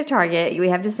have to go to Target, we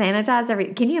have to sanitize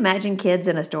everything. Can you imagine kids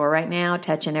in a store right now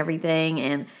touching everything?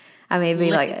 And it'd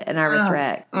be like a nervous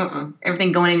wreck.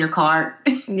 Everything going in your cart.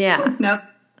 Yeah. Nope.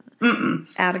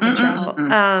 Out of control.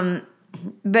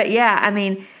 But yeah,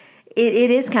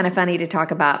 it is kind of funny to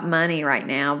talk about money right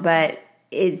now, but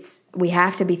we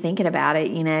have to be thinking about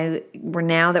it,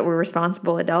 now that we're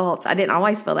responsible adults. I didn't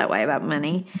always feel that way about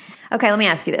money. Okay, let me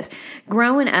ask you this.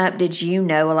 Growing up, did you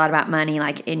know a lot about money,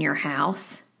 in your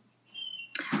house?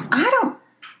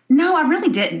 No, I really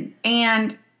didn't.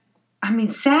 And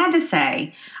sad to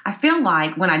say, I feel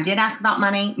like when I did ask about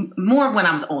money, more when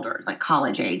I was older, like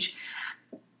college age,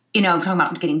 talking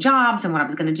about getting jobs and what I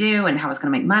was going to do and how I was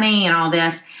going to make money and all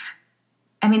this.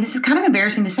 This is kind of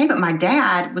embarrassing to say, but my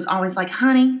dad was always like,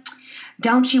 honey,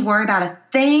 don't you worry about a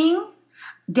thing.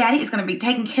 Daddy is going to be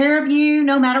taking care of you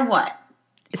no matter what.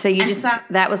 So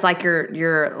that was like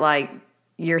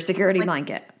your security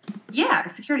blanket. Yeah,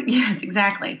 security. Yes,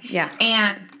 exactly. Yeah.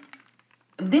 And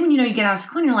then, you get out of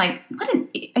school and you're like,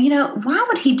 why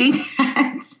would he do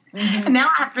that? Mm-hmm. And now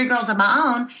I have 3 girls of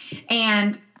my own,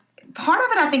 and part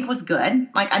of it I think was good.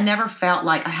 Like I never felt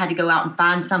like I had to go out and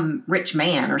find some rich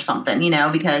man or something,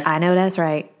 because I know that's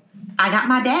right. I got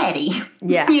my daddy.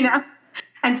 Yeah.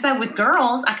 And so with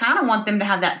girls, I kind of want them to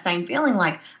have that same feeling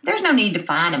like there's no need to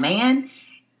find a man.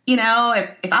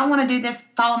 If I want to do this,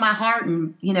 follow my heart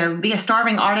and, be a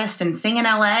starving artist and sing in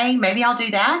LA, maybe I'll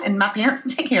do that and my parents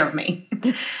will take care of me.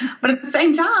 But at the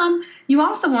same time, you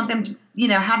also want them to,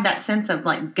 have that sense of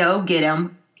like, go get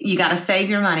them. You got to save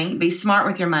your money, be smart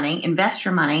with your money, invest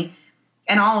your money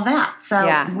and all of that.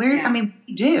 So we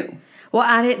do. Well,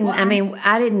 I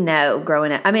didn't know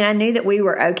growing up. I mean, I knew that we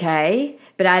were okay,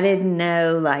 but I didn't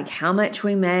know like how much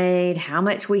we made, how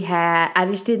much we had. I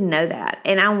just didn't know that.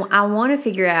 And I want to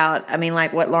figure out,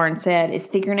 like what Lauren said, is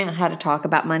figuring out how to talk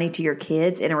about money to your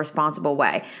kids in a responsible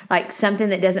way. Like something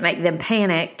that doesn't make them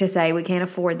panic to say we can't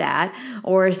afford that,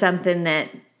 or something that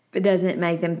doesn't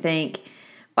make them think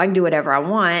I can do whatever I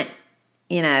want.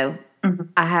 Mm-hmm.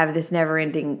 I have this never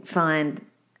ending fund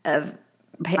of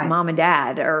mom and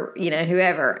dad or,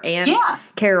 whoever, Aunt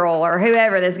Carol or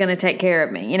whoever that's going to take care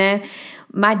of me,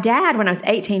 My dad, when I was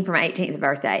 18 for my 18th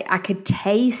birthday, I could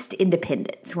taste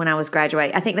independence when I was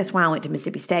graduating. I think that's why I went to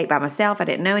Mississippi State by myself. I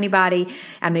didn't know anybody.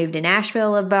 I moved to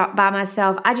Nashville by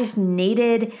myself. I just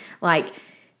needed to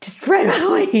spread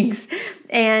my wings.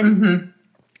 And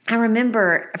I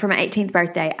remember for my 18th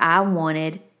birthday, I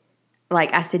wanted,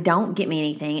 I said, don't get me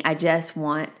anything. I just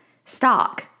want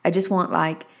stock. I just want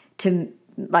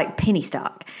penny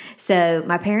stock. So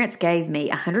my parents gave me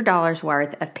 $100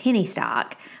 worth of penny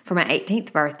stock for my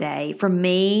 18th birthday for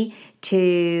me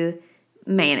to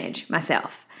manage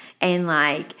myself. And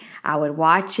I would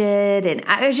watch it, and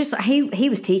it was just he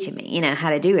was teaching me, how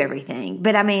to do everything.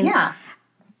 But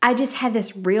I just had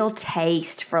this real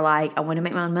taste for I want to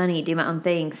make my own money, do my own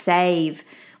thing, save,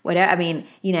 whatever.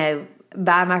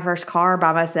 Buy my first car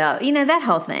by myself, that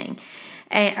whole thing.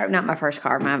 And, not my first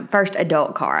car, my first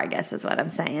adult car, I guess is what I'm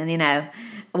saying.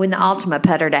 When the Altima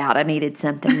puttered out, I needed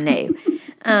something new.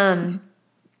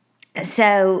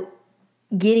 So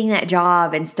getting that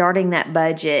job and starting that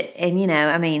budget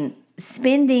and,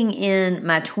 spending in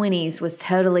my 20s was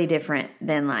totally different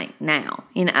than now,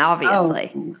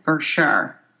 obviously. Oh, for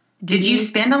sure. Did you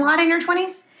spend a lot in your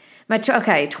 20s?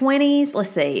 20s, let's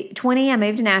see. 20, I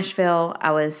moved to Nashville.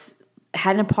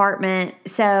 Had an apartment.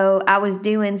 So I was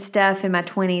doing stuff in my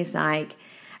 20s.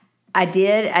 I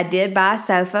did buy a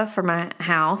sofa for my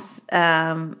house.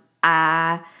 But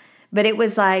it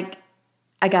was I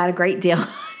got a great deal.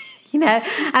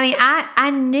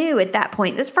 I knew at that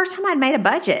point, this is the first time I'd made a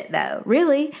budget though,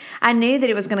 really. I knew that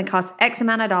it was going to cost X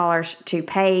amount of dollars to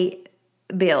pay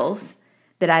bills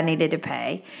that I needed to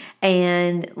pay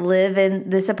and live in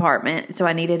this apartment. So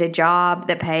I needed a job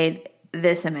that paid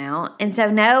this amount. And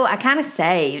so, no, I kind of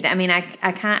saved. I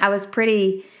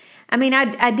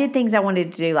did things I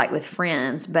wanted to do with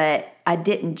friends, but I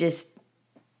didn't just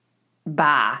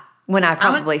buy when I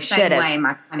probably should have. I was the same way in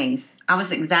my 20s. I was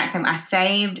the exact same. I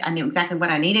saved. I knew exactly what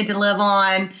I needed to live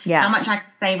on, how much I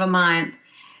could save a month.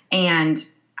 And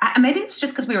maybe it's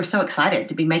just because we were so excited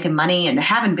to be making money and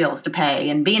having bills to pay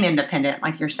and being independent,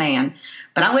 like you're saying.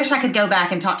 But I wish I could go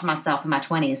back and talk to myself in my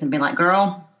 20s and be like,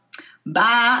 girl,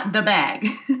 buy the bag.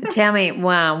 Tell me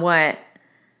why, what?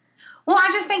 Well, I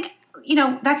just think,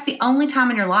 that's the only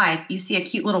time in your life you see a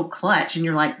cute little clutch and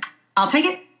you're like, I'll take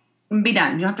it and be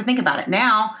done. You don't have to think about it.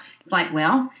 Now it's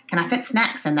well, can I fit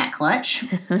snacks in that clutch?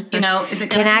 Is it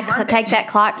can I take that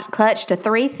clutch to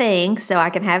 3 things so I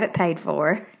can have it paid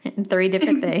for in 3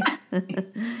 different things?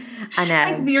 I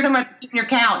know. You're talking about your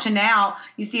couch, and now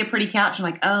you see a pretty couch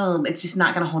and oh, it's just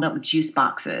not going to hold up with juice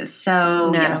boxes.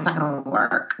 So it's not going to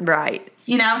work. Right.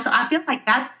 So I feel like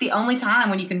that's the only time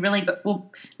when you can really,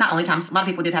 not only time. A lot of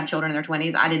people did have children in their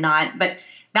 20s. I did not, but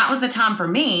that was the time for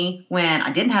me when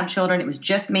I didn't have children. It was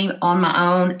just me on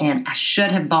my own, and I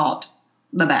should have bought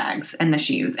the bags and the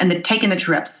shoes and taken the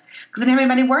trips because I didn't have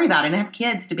anybody to worry about it. And I have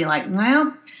kids to be like, well,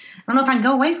 I don't know if I can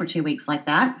go away for 2 weeks like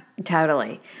that.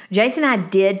 Totally. Jason and I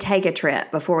did take a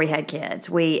trip before we had kids.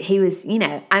 He was,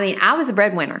 I was a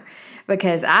breadwinner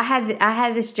because I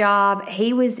had this job.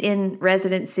 He was in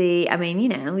residency.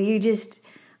 You just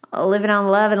living on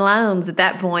love and loans at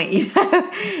that point,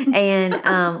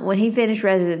 And when he finished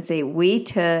residency, we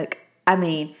took,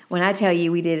 when I tell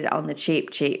you we did it on the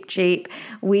cheap,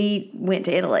 we went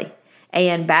to Italy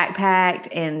and backpacked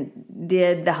and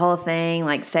did the whole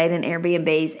thing, stayed in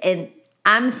Airbnbs. And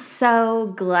I'm so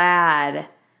glad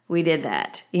we did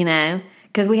that,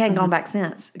 because we hadn't gone back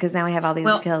since, because now we have all these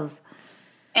skills.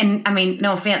 And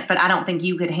no offense, but I don't think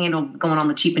you could handle going on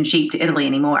the cheap and cheap to Italy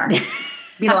anymore.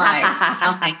 Be like,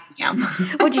 I am.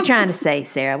 What you trying to say,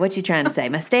 Sarah? What you trying to say?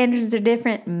 My standards are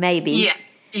different? Maybe. Yeah.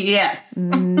 Yes.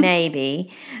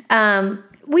 Maybe.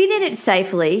 We did it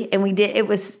safely, and it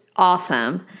was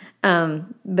awesome.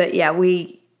 But yeah,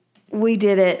 we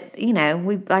did it,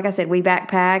 like I said, we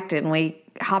backpacked and we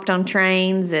hopped on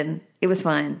trains, and it was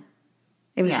fun.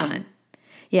 It was fun.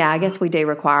 Yeah, I guess we do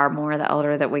require more the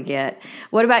older that we get.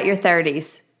 What about your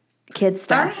 30s? Kid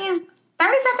stuff? 30s,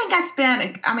 I think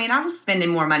I was spending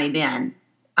more money then.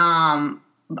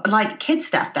 Like kid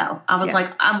stuff, though. I was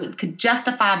could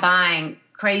justify buying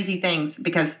crazy things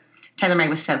because Taylor May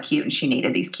was so cute and she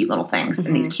needed these cute little things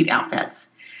and these cute outfits.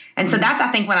 And so that's,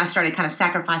 I think, when I started kind of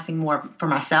sacrificing more for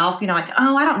myself. I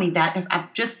don't need that because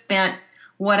I've just spent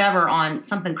whatever on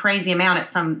something crazy amount at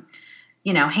some,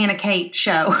 Hannah Kate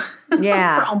show.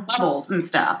 Yeah. on bubbles and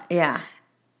stuff. Yeah.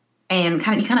 And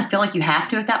you kind of feel like you have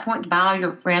to at that point to buy all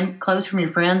your friends' clothes from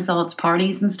your friends, all its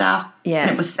parties and stuff. Yes.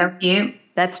 And it was so cute.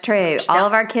 That's true. All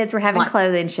of our kids were having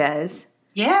clothing shows.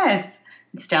 Yes.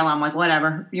 Stella, I'm like,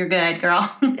 whatever. You're good, girl.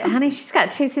 Honey, she's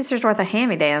got 2 sisters worth of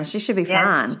hand-me-downs. She should be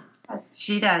fine.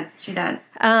 She does.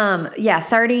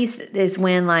 30s is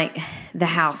when the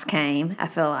house came, I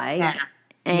feel like. Yeah.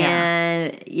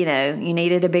 And, you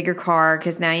needed a bigger car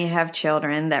because now you have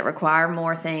children that require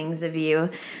more things of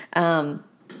you.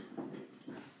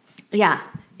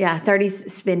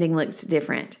 30s spending looks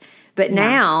different. But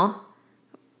now,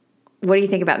 what do you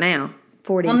think about now?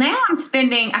 40s? Well, now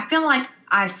I feel like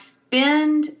I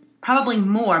spend probably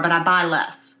more, but I buy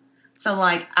less. So,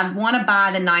 I want to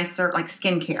buy the nicer,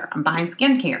 skincare. I'm buying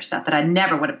skincare stuff that I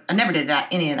never did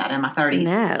any of that in my 30s.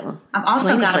 No. I've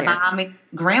also got to buy my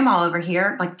grandma over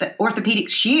here, the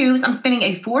orthopedic shoes. I'm spending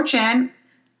a fortune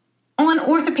on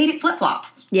orthopedic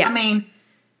flip-flops. Yeah. I mean,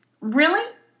 really?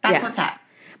 That's what's happening.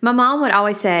 My mom would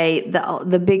always say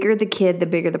the bigger the kid, the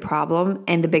bigger the problem,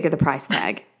 and the bigger the price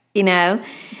tag.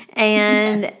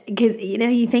 And because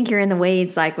you think you're in the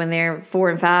weeds when they're 4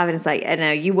 and 5, and it's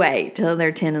no, you wait till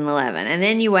they're 10 and 11, and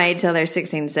then you wait till they're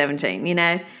 16 and 17.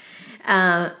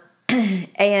 And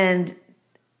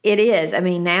it is. I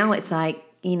mean, now it's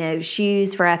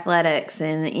shoes for athletics,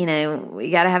 and you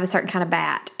got to have a certain kind of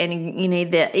bat, and you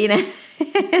need the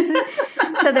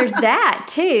so there's that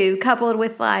too, coupled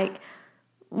with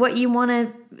what you want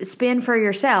to spend for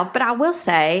yourself. But I will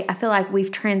say, I feel like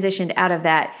we've transitioned out of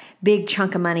that big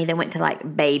chunk of money that went to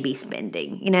baby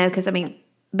spending, because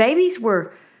babies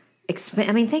were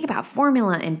think about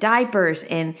formula and diapers,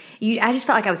 and I just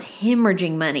felt like I was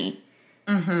hemorrhaging money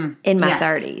in my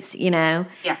 30s,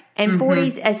 Yeah. And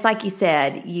 40s, it's like you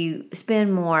said, you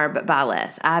spend more but buy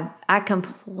less. I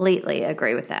completely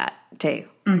agree with that too.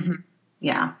 Mm-hmm.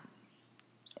 Yeah.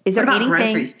 Is there anything?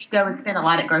 Groceries? Do you go and spend a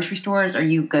lot at grocery stores? Are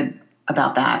you good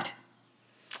about that?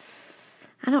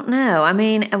 I don't know.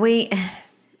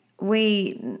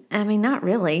 Not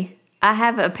really. I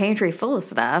have a pantry full of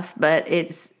stuff, but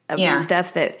it's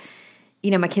stuff that,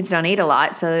 my kids don't eat a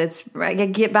lot. So I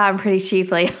get by them pretty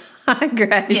cheaply on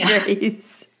groceries. Yeah.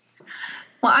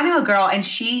 Well, I know a girl, and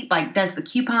she does the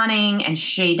couponing, and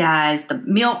she does the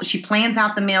meal. She plans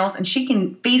out the meals, and she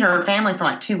can feed her family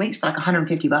for 2 weeks for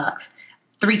 $150.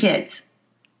 3 kids.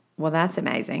 Well, that's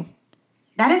amazing.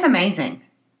 That is amazing.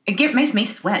 It makes me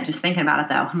sweat just thinking about it,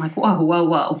 though. I'm like,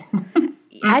 whoa.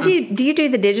 I do. Do you do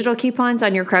the digital coupons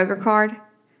on your Kroger card?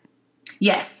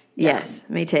 Yes. Yes,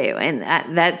 me too. And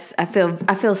I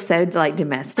feel so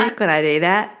domestic when I do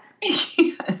that.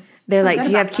 Yes. They're like, do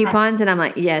you have coupons? And I'm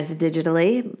like, yes,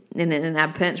 digitally. And then I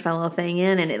punch my little thing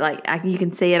in, and it you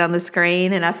can see it on the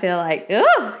screen, and I feel like,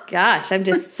 oh gosh, I'm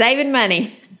just saving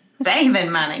money.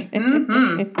 Saving money.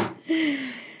 Mm-hmm.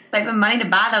 Saving money to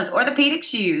buy those orthopedic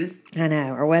shoes. I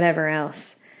know, or whatever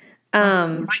else. Right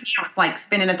now it's like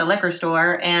spending at the liquor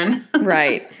store and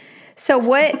right. So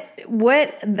what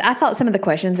I thought some of the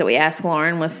questions that we asked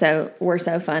Lauren were so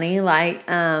funny.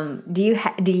 Do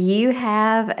you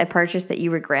have a purchase that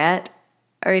you regret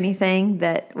or anything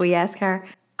that we asked her?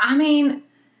 Not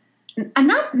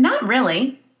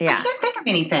really. Yeah. I can't think of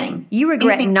anything. You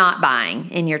regret not buying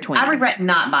in your 20s. I regret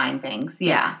not buying things.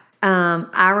 Yeah.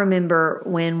 I remember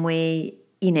when we,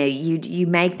 you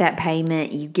make that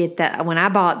payment, you get that. When I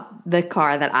bought the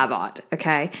car that I bought,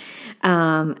 okay,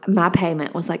 my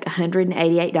payment was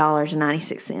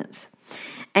 $188.96.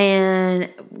 And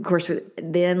of course,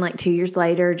 then 2 years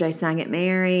later, Jason and I get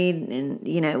married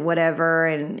and, whatever.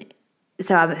 And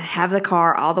so I have the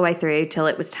car all the way through till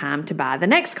it was time to buy the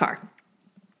next car.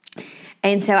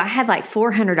 And so I had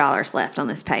 $400 left on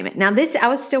this payment. Now I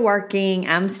was still working.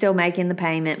 I'm still making the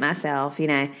payment myself,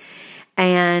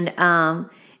 And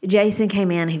Jason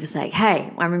came in. He was like,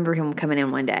 hey, I remember him coming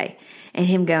in one day and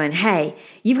him going, hey,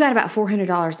 you've got about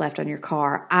 $400 left on your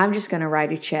car. I'm just going to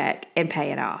write a check and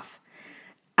pay it off.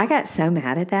 I got so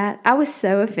mad at that. I was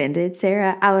so offended,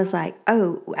 Sarah. I was like,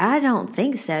 oh, I don't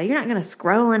think so. You're not going to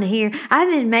scroll in here. I've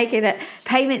been making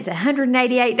payments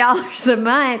 $188 a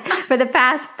month for the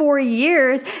past 4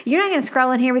 years. You're not going to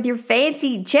scroll in here with your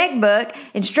fancy checkbook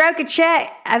and stroke a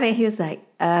check. I mean, he was like,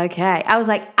 okay. I was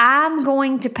like, I'm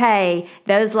going to pay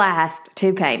those last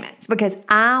 2 payments because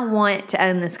I want to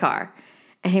own this car.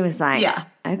 And he was like, yeah,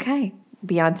 okay,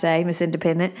 Beyonce, Miss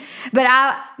Independent. But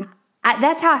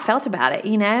that's how I felt about it,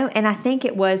 and I think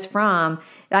it was from,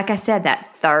 like I said,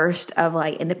 that thirst of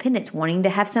like independence, wanting to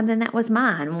have something that was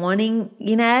mine, wanting,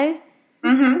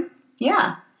 Mm-hmm.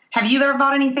 Yeah. Have you ever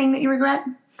bought anything that you regret?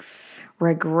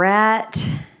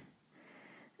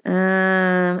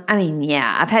 I mean,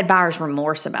 yeah, I've had buyer's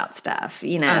remorse about stuff,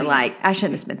 like I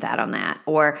shouldn't have spent that on that.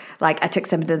 Or like I took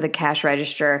something to the cash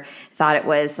register, thought it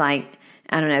was like,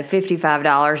 I don't know,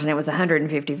 $55 and it was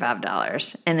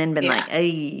 $155 and then been like,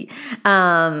 hey.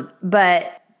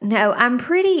 But no, I'm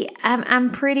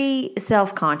pretty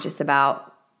self-conscious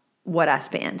about what I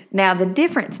spend. Now, the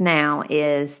difference now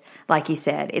is, like you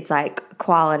said, it's like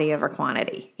quality over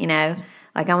quantity,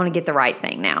 like I want to get the right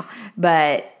thing now,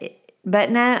 but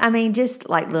no, I mean, just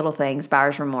like little things,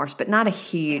 buyer's remorse, but not a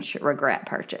huge regret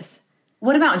purchase.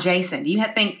 What about Jason? Do you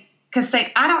think, because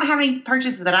like I don't have any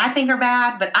purchases that I think are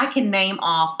bad, but I can name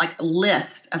off like a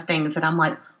list of things that I'm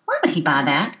like, why would he buy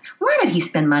that? Why did he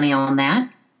spend money on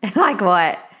that? Like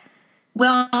what?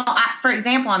 Well, for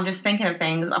example, I'm just thinking of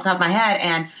things off the top of my head.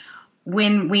 And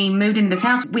when we moved into this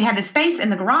house, we had this space in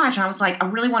the garage. And I was like, I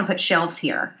really want to put shelves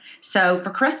here. So for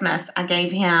Christmas, I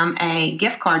gave him a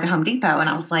gift card to Home Depot. And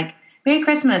I was like, Merry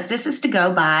Christmas. This is to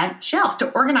go buy shelves,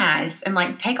 to organize and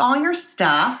like take all your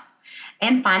stuff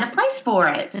and find a place for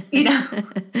it,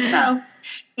 So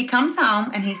he comes home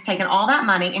and he's taken all that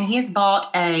money and he has bought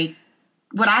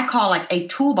what I call like a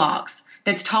toolbox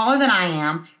that's taller than I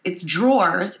am. It's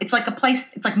drawers. It's like a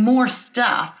place. It's like more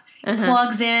stuff. It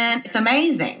plugs in. It's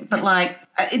amazing. But like,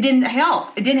 it didn't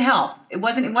help. It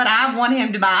wasn't what I wanted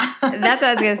him to buy. That's what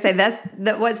I was going to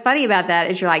say. What's funny about that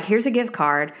is you're like, here's a gift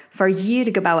card for you to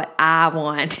go buy what I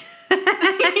want.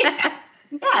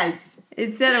 Yes.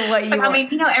 Instead of what you want. I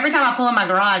mean, every time I pull in my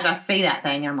garage, I see that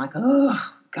thing and I'm like,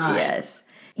 oh, God.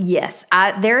 Yes.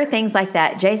 There are things like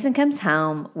that. Jason comes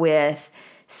home with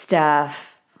stuff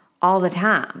all the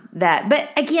time but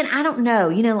again, I don't know,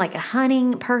 like a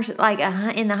hunting person, like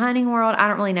in the hunting world, I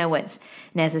don't really know what's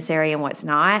necessary and what's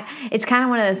not. It's kind of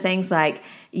one of those things like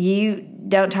you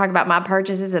don't talk about my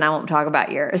purchases and I won't talk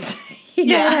about yours. You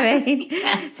know what I mean?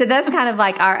 Yeah. So that's kind of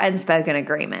like our unspoken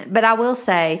agreement. But I will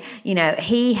say,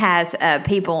 he has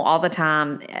people all the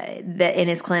time that in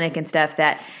his clinic and stuff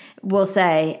that will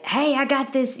say, hey, I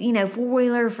got this,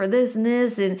 4-wheeler for this and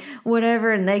this and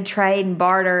whatever. And they trade and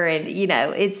barter and,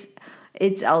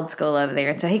 it's old school over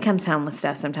there. And so he comes home with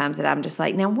stuff sometimes that I'm just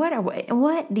like, now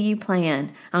what do you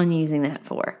plan on using that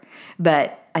for?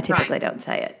 But I typically don't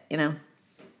say it,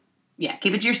 Yeah,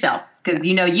 keep it to yourself because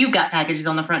you've got packages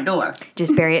on the front door.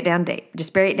 Just bury it down deep.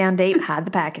 Hide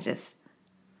the packages.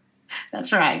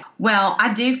 That's right. Well,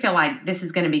 I do feel like this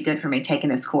is going to be good for me taking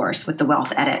this course with the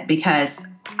Wealth Edit because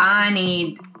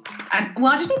I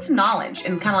just need some knowledge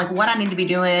and kind of like what I need to be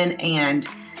doing and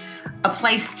a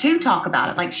place to talk about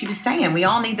it. Like she was saying, we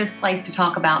all need this place to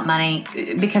talk about money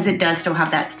because it does still have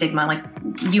that stigma. Like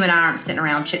you and I aren't sitting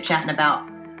around chit-chatting about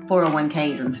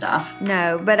 401ks and stuff.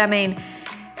 No, but I mean,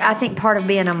 I think part of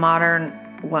being a modern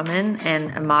woman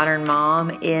and a modern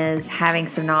mom is having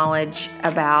some knowledge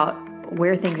about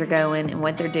where things are going and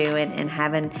what they're doing and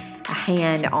having a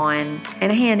hand on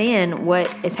and a hand in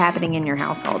what is happening in your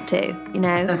household too,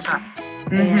 That's right.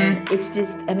 Mm-hmm. And it's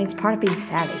just, it's part of being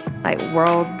savvy, like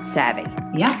world savvy.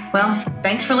 Yeah. Well,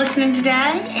 thanks for listening today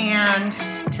and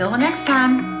until the next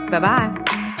time.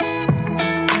 Bye-bye.